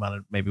because they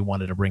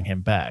wanted to bring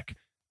him back.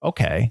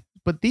 Okay.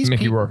 But these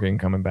Mickey Rourke ain't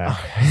coming back.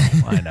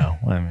 I know.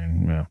 I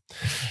mean,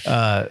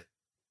 yeah.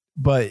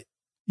 But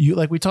you,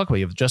 like we talked about,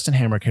 you have the Justin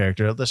Hammer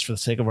character. Just for the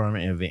sake of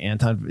argument, you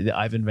have the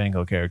Ivan Van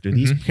Gogh character. Mm-hmm.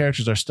 These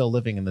characters are still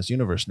living in this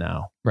universe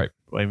now. Right.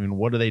 I mean,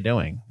 what are they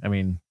doing? I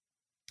mean,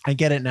 I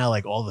get it now.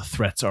 Like all the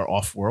threats are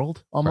off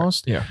world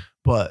almost. Right. Yeah.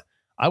 But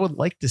I would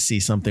like to see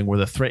something where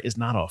the threat is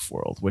not off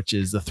world, which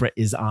is the threat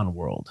is on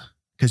world.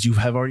 Because you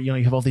have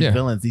all these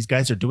villains. These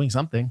guys are doing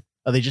something.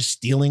 Are they just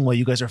stealing while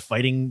you guys are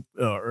fighting,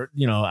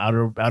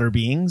 outer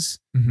beings?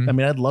 Mm-hmm. I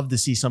mean, I'd love to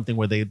see something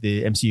where the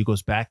MCU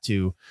goes back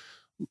to,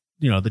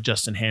 the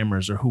Justin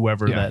Hammers or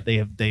whoever that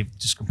they've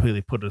just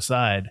completely put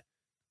aside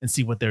and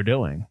see what they're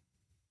doing.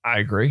 I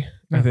agree.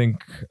 Yeah. I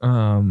think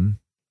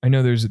I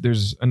know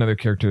there's another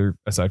character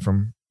aside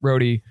from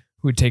Rhodey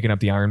who had taken up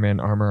the Iron Man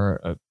armor,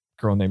 a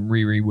girl named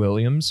Riri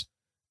Williams,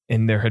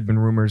 and there had been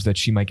rumors that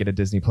she might get a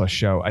Disney Plus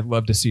show. I'd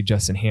love to see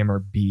Justin Hammer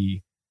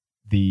be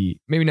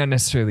maybe not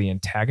necessarily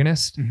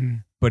antagonist, mm-hmm.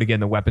 but again,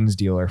 the weapons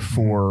dealer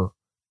for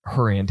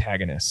her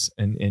antagonists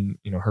and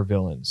her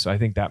villains. So I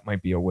think that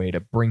might be a way to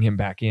bring him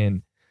back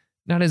in,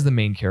 not as the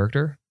main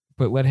character,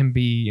 but let him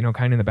be,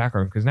 kind of in the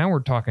background. Because now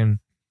we're talking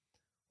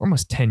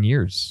almost 10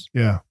 years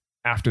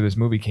after this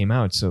movie came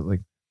out. So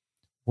like,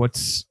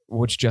 what's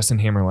Justin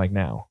Hammer like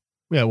now?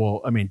 Yeah,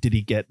 well, I mean, did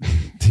he get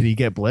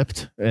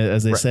blipped,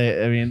 as they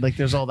say? I mean, like,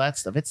 there's all that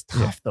stuff. It's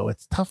tough though.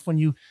 It's tough when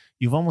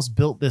you've almost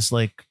built this,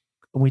 like,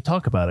 when we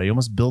talk about it, you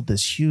almost built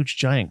this huge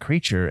giant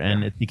creature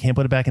and you can't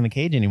put it back in the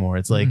cage anymore.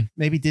 It's like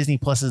maybe Disney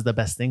Plus is the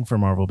best thing for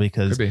Marvel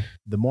because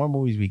the more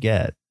movies we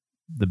get,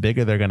 the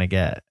bigger they're going to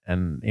get.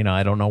 And,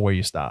 I don't know where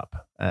you stop.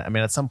 I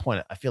mean, at some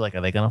point, I feel like,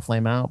 are they going to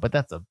flame out? But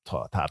that's a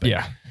topic.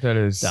 Yeah, that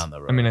is down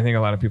the road. I mean, I think a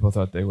lot of people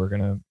thought they were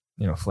going to,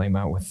 flame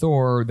out with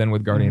Thor, then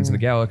with Guardians of the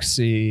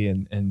Galaxy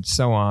and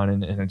so on.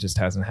 And it just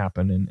hasn't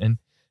happened. And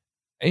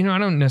I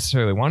don't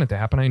necessarily want it to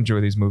happen. I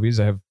enjoy these movies.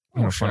 I have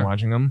fun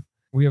watching them.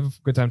 We have a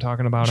good time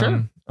talking about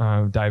them,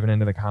 diving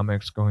into the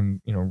comics,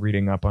 going,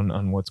 reading up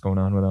on what's going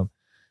on with them.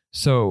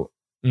 So,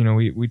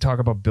 we talk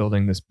about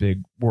building this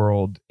big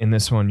world. In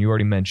this one, you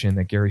already mentioned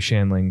that Gary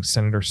Shandling,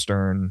 Senator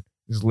Stern,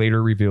 is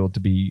later revealed to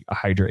be a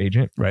Hydra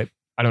agent. Right.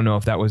 I don't know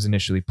if that was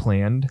initially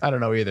planned. I don't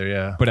know either.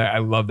 Yeah. But I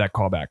love that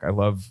callback. I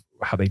love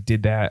how they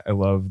did that. I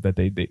love that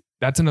they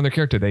that's another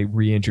character they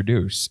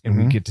reintroduce, and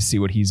we get to see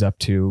what he's up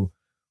to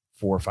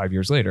 4 or 5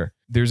 years later.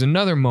 There's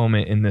another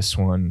moment in this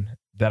one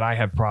that I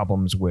have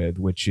problems with,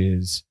 which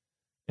is,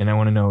 and I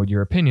want to know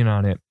your opinion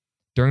on it,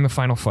 during the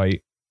final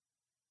fight,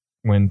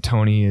 when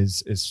Tony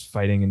is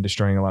fighting and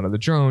destroying a lot of the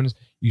drones,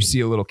 you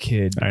see a little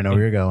kid. I know where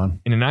you're going.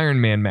 In an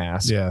Iron Man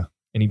mask. Yeah.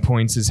 And he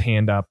points his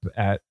hand up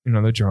at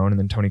the drone, and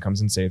then Tony comes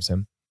and saves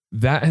him.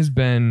 That has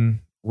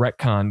been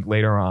retconned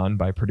later on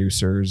by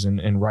producers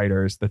and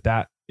writers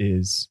that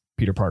is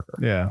Peter Parker.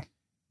 Yeah.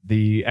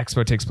 The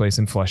expo takes place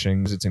in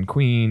Flushing. It's in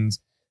Queens.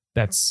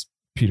 That's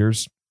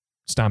Peter's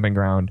stomping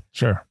ground.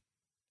 Sure.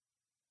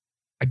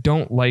 I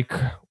don't like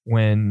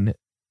when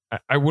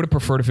I would have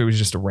preferred if it was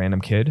just a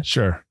random kid.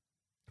 Sure.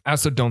 I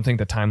also don't think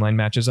the timeline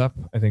matches up.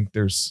 I think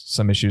there's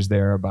some issues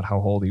there about how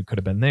old he could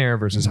have been there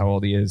versus how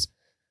old he is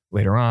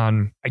later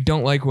on. I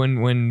don't like when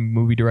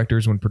movie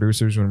directors, when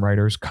producers, when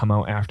writers come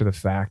out after the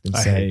fact and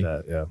say,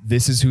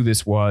 this is who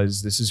this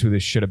was, this is who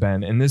this should have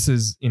been. And this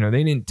is,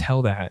 they didn't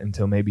tell that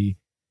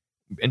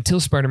until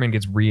Spider-Man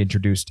gets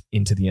reintroduced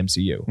into the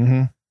MCU.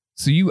 Mm-hmm.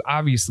 So you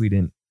obviously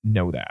didn't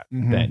know that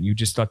then. You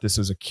just thought this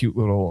was a cute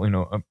little,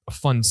 a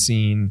fun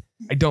scene.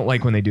 I don't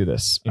like when they do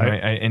this.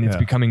 And it's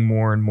becoming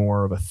more and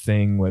more of a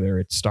thing, whether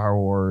it's Star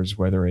Wars,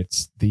 whether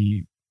it's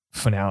the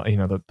finale,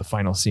 the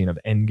final scene of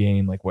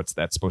Endgame, like what's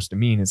that supposed to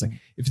mean? It's like,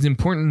 if it's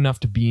important enough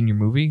to be in your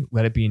movie,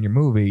 let it be in your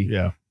movie.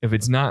 Yeah. If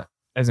it's not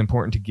as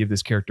important to give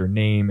this character a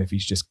name, if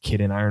he's just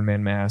kid in Iron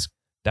Man mask,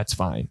 that's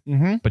fine.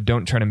 But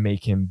don't try to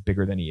make him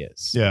bigger than he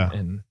is. Yeah.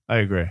 And I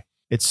agree.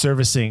 It's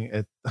servicing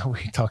it.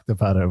 We talked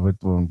about it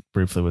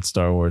briefly with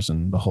Star Wars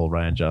and the whole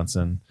Rian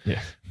Johnson,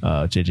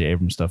 J.J.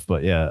 Abrams stuff.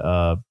 But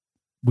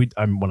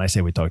when I say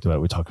we talked about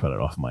it, we talked about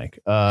it off mic.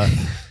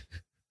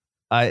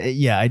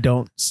 I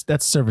don't.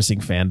 That's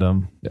servicing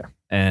fandom. Yeah.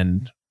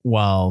 And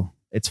while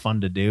it's fun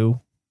to do,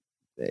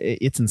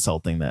 it's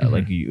insulting that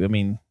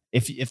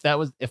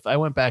if I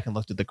went back and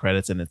looked at the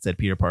credits and it said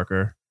Peter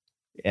Parker,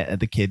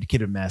 the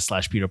kid in mask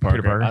 / Peter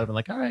Parker, I'd have been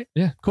like, all right,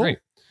 yeah, cool. Great.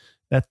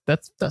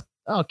 That's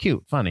oh,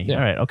 cute, funny. Yeah.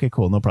 All right, okay,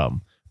 cool, no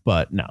problem.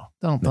 But no,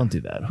 don't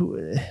do that.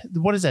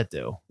 What does that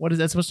do? What is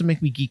that supposed to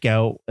make me geek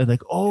out? And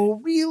like,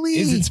 oh, really?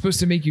 Is it supposed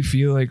to make you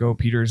feel like, oh,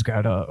 Peter's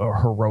got a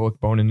heroic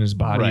bone in his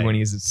body when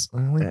he's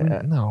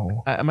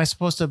no?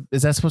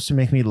 Is that supposed to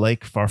make me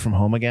like Far From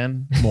Home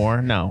again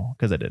more? No,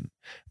 because I didn't.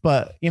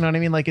 But you know what I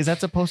mean? Like, is that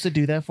supposed to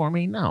do that for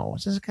me? No.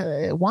 It's just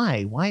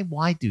why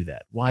do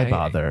that? Why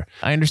bother?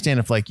 I understand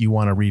if like you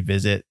want to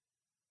revisit.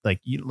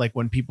 Like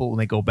when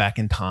they go back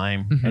in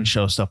time and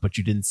show stuff, but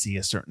you didn't see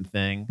a certain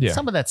thing. Yeah.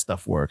 Some of that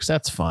stuff works.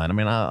 That's fine. I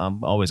mean,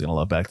 I'm always going to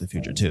love Back to the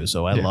Future 2.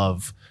 So I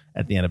love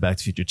at the end of Back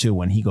to the Future 2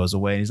 when he goes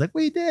away and he's like,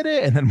 we did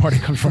it. And then Marty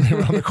comes running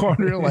around the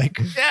corner like,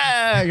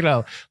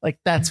 yeah, like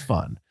that's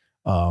fun.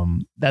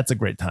 That's a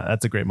great time.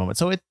 That's a great moment.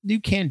 So you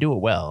can do it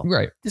well.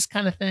 Right. This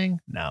kind of thing.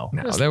 No,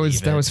 that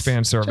was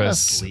fan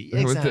service.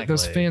 Exactly. That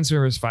was fan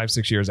service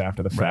 5-6 years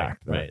after the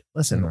fact. Right.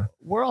 Listen,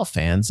 we're all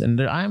fans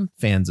and I'm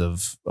fans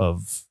of, I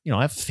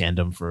have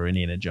fandom for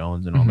Indiana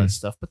Jones and all that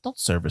stuff, but don't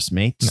service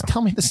me. Just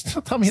tell me this.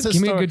 Tell me the story.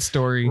 Give me a good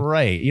story.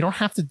 Right. You don't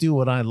have to do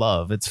what I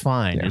love. It's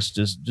fine. Yeah.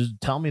 Just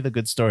tell me the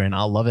good story and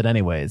I'll love it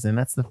anyways. And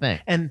that's the thing.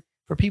 And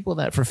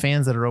for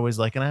fans that are always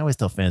like, and I always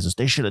tell fans this,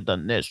 they should have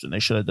done this and they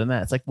should have done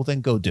that. It's like, well,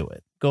 then go do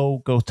it.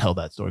 Go tell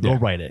that story. Go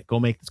write it. Go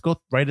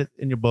write it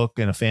in your book,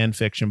 in a fan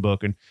fiction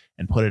book and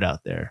put it out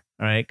there.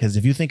 All right. Because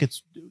if you think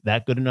it's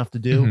that good enough to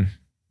do,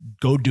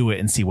 go do it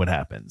and see what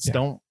happens. Yeah.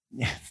 Don't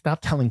stop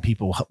telling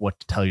people what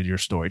to tell you your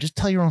story. Just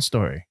tell your own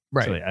story.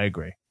 Right. So, I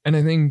agree. And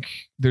I think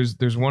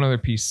there's one other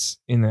piece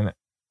in that,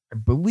 I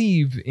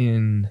believe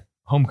in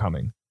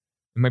Homecoming.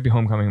 It might be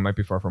Homecoming. It might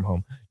be Far From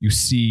Home. You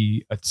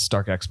see a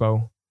Stark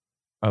Expo.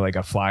 Like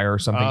a flyer or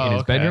something in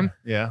his bedroom.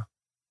 Yeah.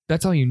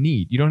 That's all you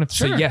need. You don't have to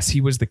say, yes,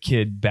 he was the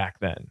kid back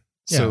then.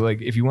 So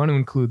like, if you want to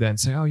include that and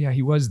say, oh yeah,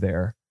 he was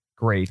there.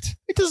 Great.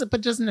 It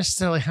doesn't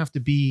necessarily have to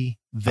be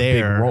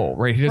their big role,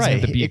 right? He doesn't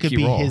have to be a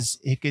key role.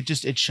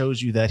 It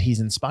shows you that he's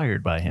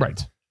inspired by him.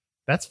 Right.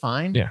 That's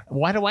fine. Yeah.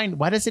 Why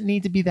does it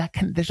need to be that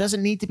there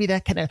doesn't need to be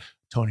that kind of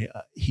Tony,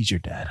 he's your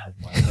dad.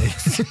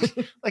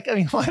 Like, I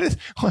mean, why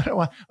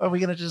are we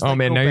going to just, now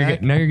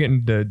you're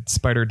getting the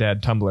Spider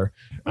Dad Tumblr.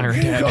 Iron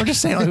Dad. I'm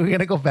just saying, like, we're going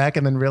to go back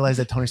and then realize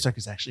that Tony Stark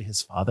is actually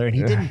his father and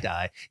he didn't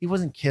die. He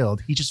wasn't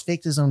killed. He just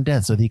faked his own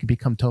death so that he could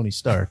become Tony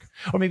Stark.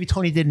 Or maybe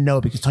Tony didn't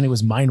know because Tony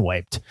was mind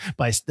wiped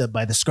by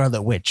the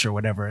Scarlet Witch or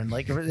whatever. And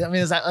like, I mean,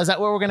 is that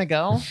where we're going to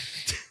go?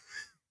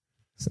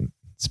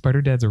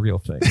 Spider Dad's a real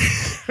thing.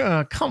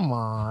 Come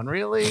on,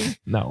 really?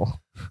 No.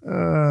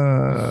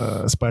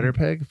 Spider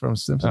Pig from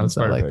Simpsons.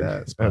 I like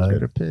that.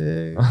 Spider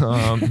Pig.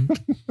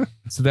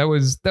 So that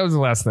was the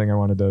last thing I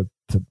wanted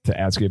to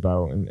ask you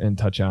about and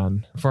touch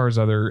on. As far as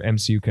other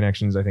MCU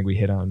connections, I think we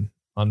hit on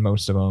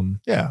most of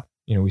them. Yeah.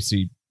 We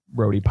see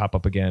Rhodey pop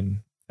up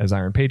again as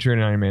Iron Patriot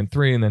in Iron Man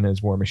 3 and then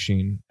as War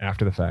Machine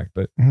after the fact.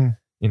 But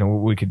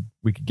we could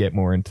get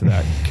more into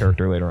that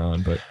character later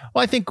on. But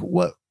I think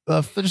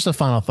just a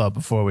final thought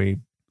before we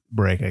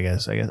break, I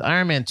guess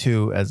Iron Man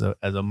 2 as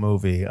a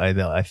movie,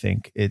 I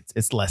think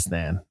it's less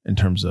than in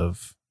terms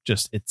of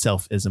just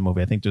itself as a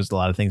movie. I think there's a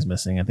lot of things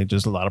missing. I think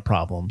there's a lot of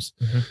problems.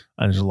 And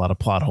there's a lot of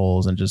plot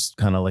holes and just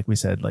kind of like we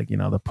said, like,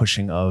 the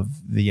pushing of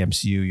the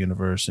MCU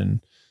universe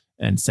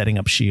and setting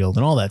up SHIELD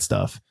and all that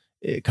stuff.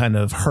 It kind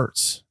of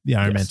hurts the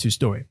Iron Man 2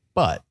 story.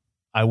 But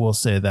I will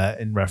say that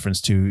in reference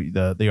to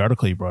the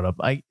article you brought up,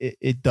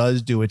 it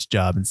does do its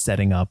job in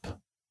setting up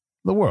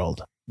the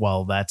world.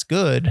 While that's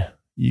good,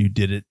 you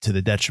did it to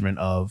the detriment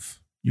of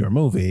your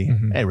movie.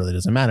 It really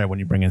doesn't matter when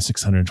you bring in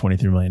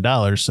 $623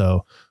 million.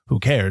 So who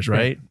cares,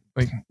 right?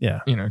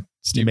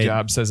 Steve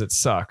Jobs says it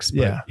sucks,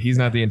 but he's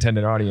not the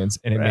intended audience,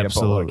 and it made a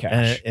boatload of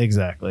cash.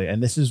 Exactly.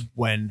 And this is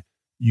when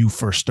you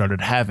first started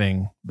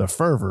having the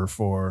fervor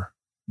for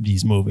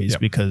these movies,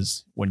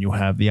 because when you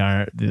have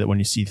when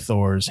you see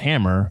Thor's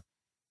hammer,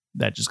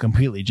 that just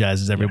completely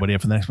jazzes everybody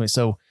up for the next one.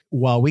 So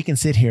while we can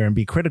sit here and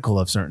be critical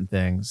of certain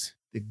things,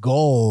 the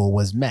goal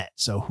was met.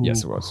 So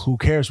who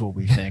cares what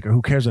we think, or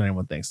who cares what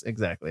anyone thinks?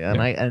 Exactly.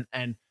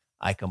 And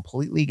I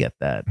completely get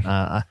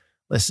that.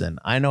 Listen,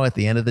 I know at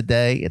the end of the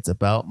day, it's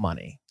about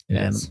money.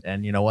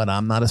 And you know what?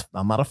 I'm not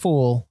a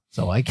fool.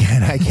 So I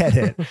get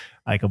it.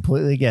 I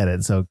completely get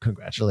it. So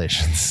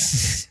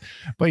congratulations.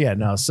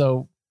 But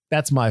so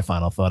that's my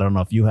final thought. I don't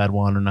know if you had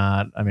one or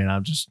not. I mean,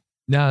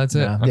 no, that's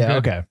it.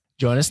 Okay.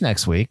 Join us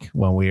next week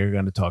when we are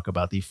going to talk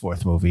about the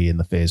fourth movie in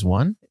the phase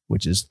 1,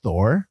 which is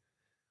Thor,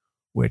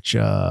 which,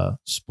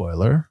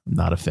 spoiler, I'm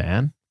not a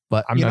fan,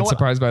 but I'm not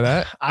surprised by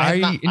that.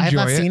 I have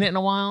not seen it in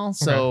a while.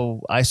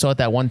 So I saw it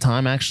that one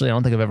time, actually. I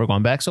don't think I've ever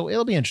gone back. So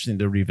it'll be interesting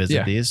to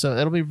revisit these. So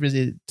it'll be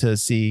visit to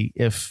see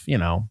if,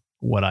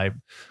 what I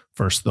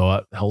first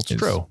thought holds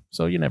true.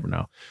 So you never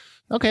know.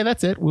 Okay,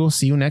 that's it. We'll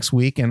see you next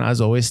week. And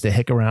as always, stay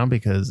hick around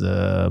because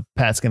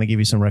Pat's going to give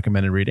you some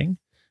recommended reading.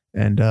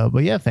 And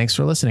thanks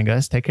for listening,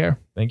 guys. Take care.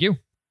 Thank you.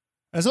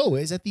 As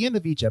always, at the end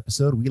of each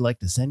episode, we like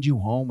to send you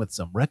home with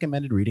some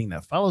recommended reading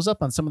that follows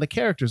up on some of the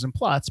characters and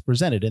plots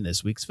presented in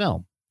this week's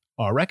film.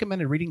 Our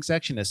recommended reading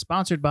section is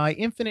sponsored by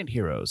Infinite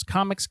Heroes,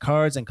 comics,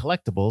 cards, and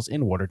collectibles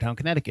in Watertown,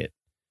 Connecticut.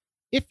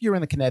 If you're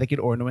in the Connecticut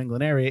or New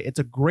England area, it's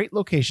a great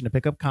location to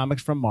pick up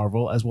comics from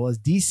Marvel, as well as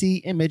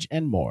DC, Image,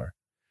 and more.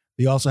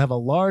 They also have a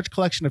large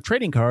collection of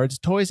trading cards,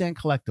 toys, and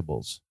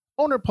collectibles.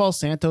 Owner Paul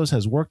Santos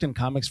has worked in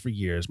comics for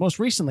years, most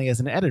recently as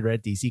an editor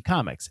at DC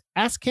Comics.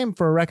 Ask him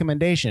for a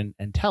recommendation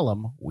and tell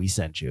him we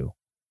sent you.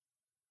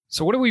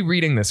 So what are we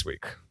reading this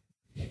week?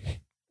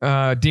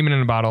 Demon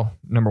in a Bottle,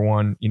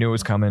 #1. You knew it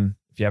was coming.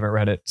 If you haven't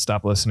read it,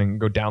 stop listening.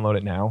 Go download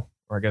it now.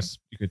 Or I guess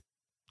you could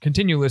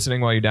continue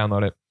listening while you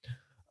download it.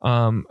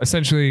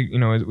 Essentially,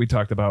 as we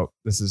talked about,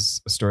 this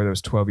is a story that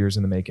was 12 years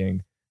in the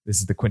making. This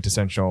is the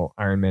quintessential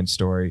Iron Man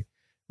story.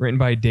 Written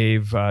by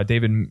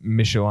David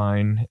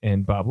Michelinie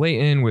and Bob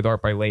Layton, with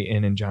art by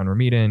Layton and John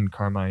Romita and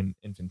Carmine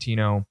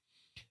Infantino.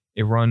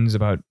 It runs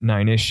about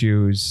 9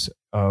 issues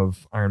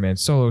of Iron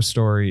Man's solo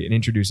story. It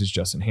introduces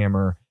Justin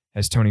Hammer,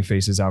 has Tony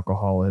faces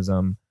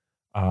alcoholism.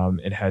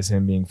 It has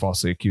him being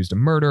falsely accused of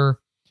murder.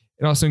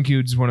 It also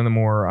includes one of the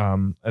more,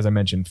 as I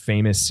mentioned,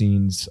 famous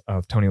scenes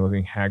of Tony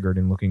looking haggard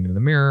and looking into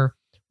the mirror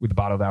with a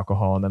bottle of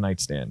alcohol on the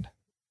nightstand.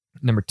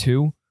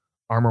 #2,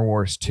 Armor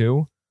Wars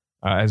 2.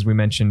 As we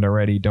mentioned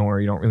already, don't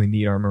worry, you don't really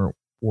need Armor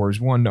Wars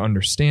 1 to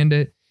understand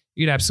it.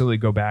 You'd absolutely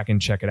go back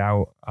and check it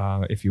out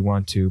if you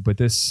want to. But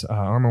this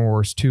Armor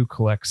Wars 2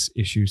 collects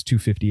issues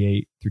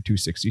 258 through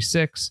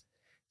 266.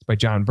 It's by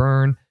John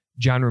Byrne,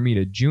 John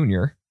Romita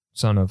Jr.,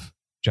 son of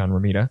John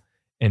Romita,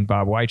 and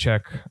Bob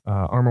Wycheck.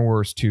 Armor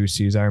Wars 2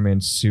 sees Iron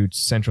Man's suit's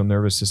central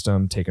nervous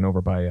system taken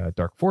over by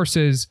dark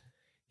forces.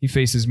 He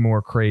faces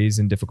more crazed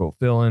and difficult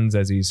villains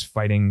as he's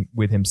fighting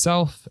with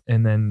himself,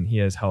 and then he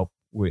has help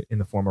in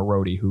the form of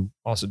Rhodey, who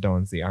also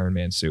dons the Iron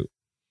Man suit.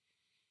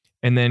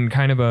 And then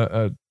kind of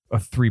a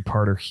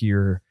 3-parter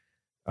here,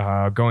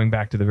 going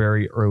back to the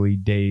very early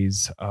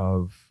days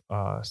of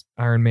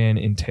Iron Man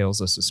in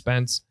Tales of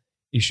Suspense,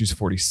 issues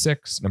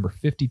 46, number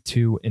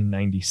 52, and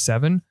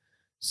 97.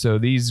 So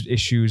these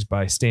issues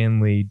by Stan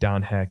Lee,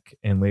 Don Heck,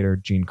 and later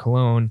Gene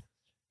Colon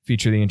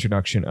feature the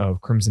introduction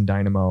of Crimson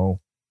Dynamo,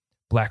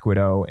 Black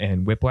Widow,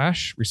 and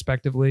Whiplash,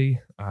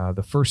 respectively.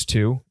 The first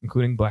 2,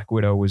 including Black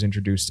Widow, was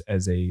introduced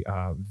as a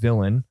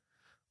villain,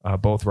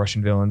 both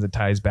Russian villains. It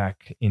ties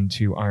back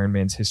into Iron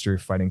Man's history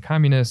of fighting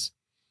communists.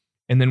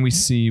 And then we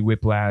see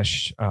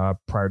Whiplash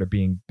prior to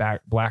being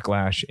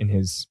Blacklash in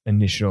his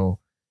initial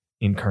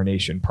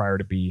incarnation, prior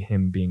to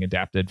him being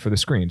adapted for the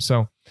screen.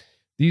 So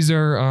these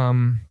are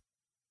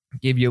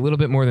gave you a little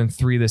bit more than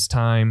 3 this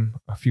time,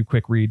 a few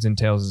quick reads and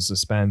Tales of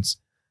Suspense.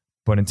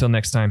 But until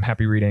next time,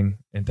 happy reading,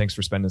 and thanks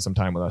for spending some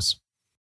time with us.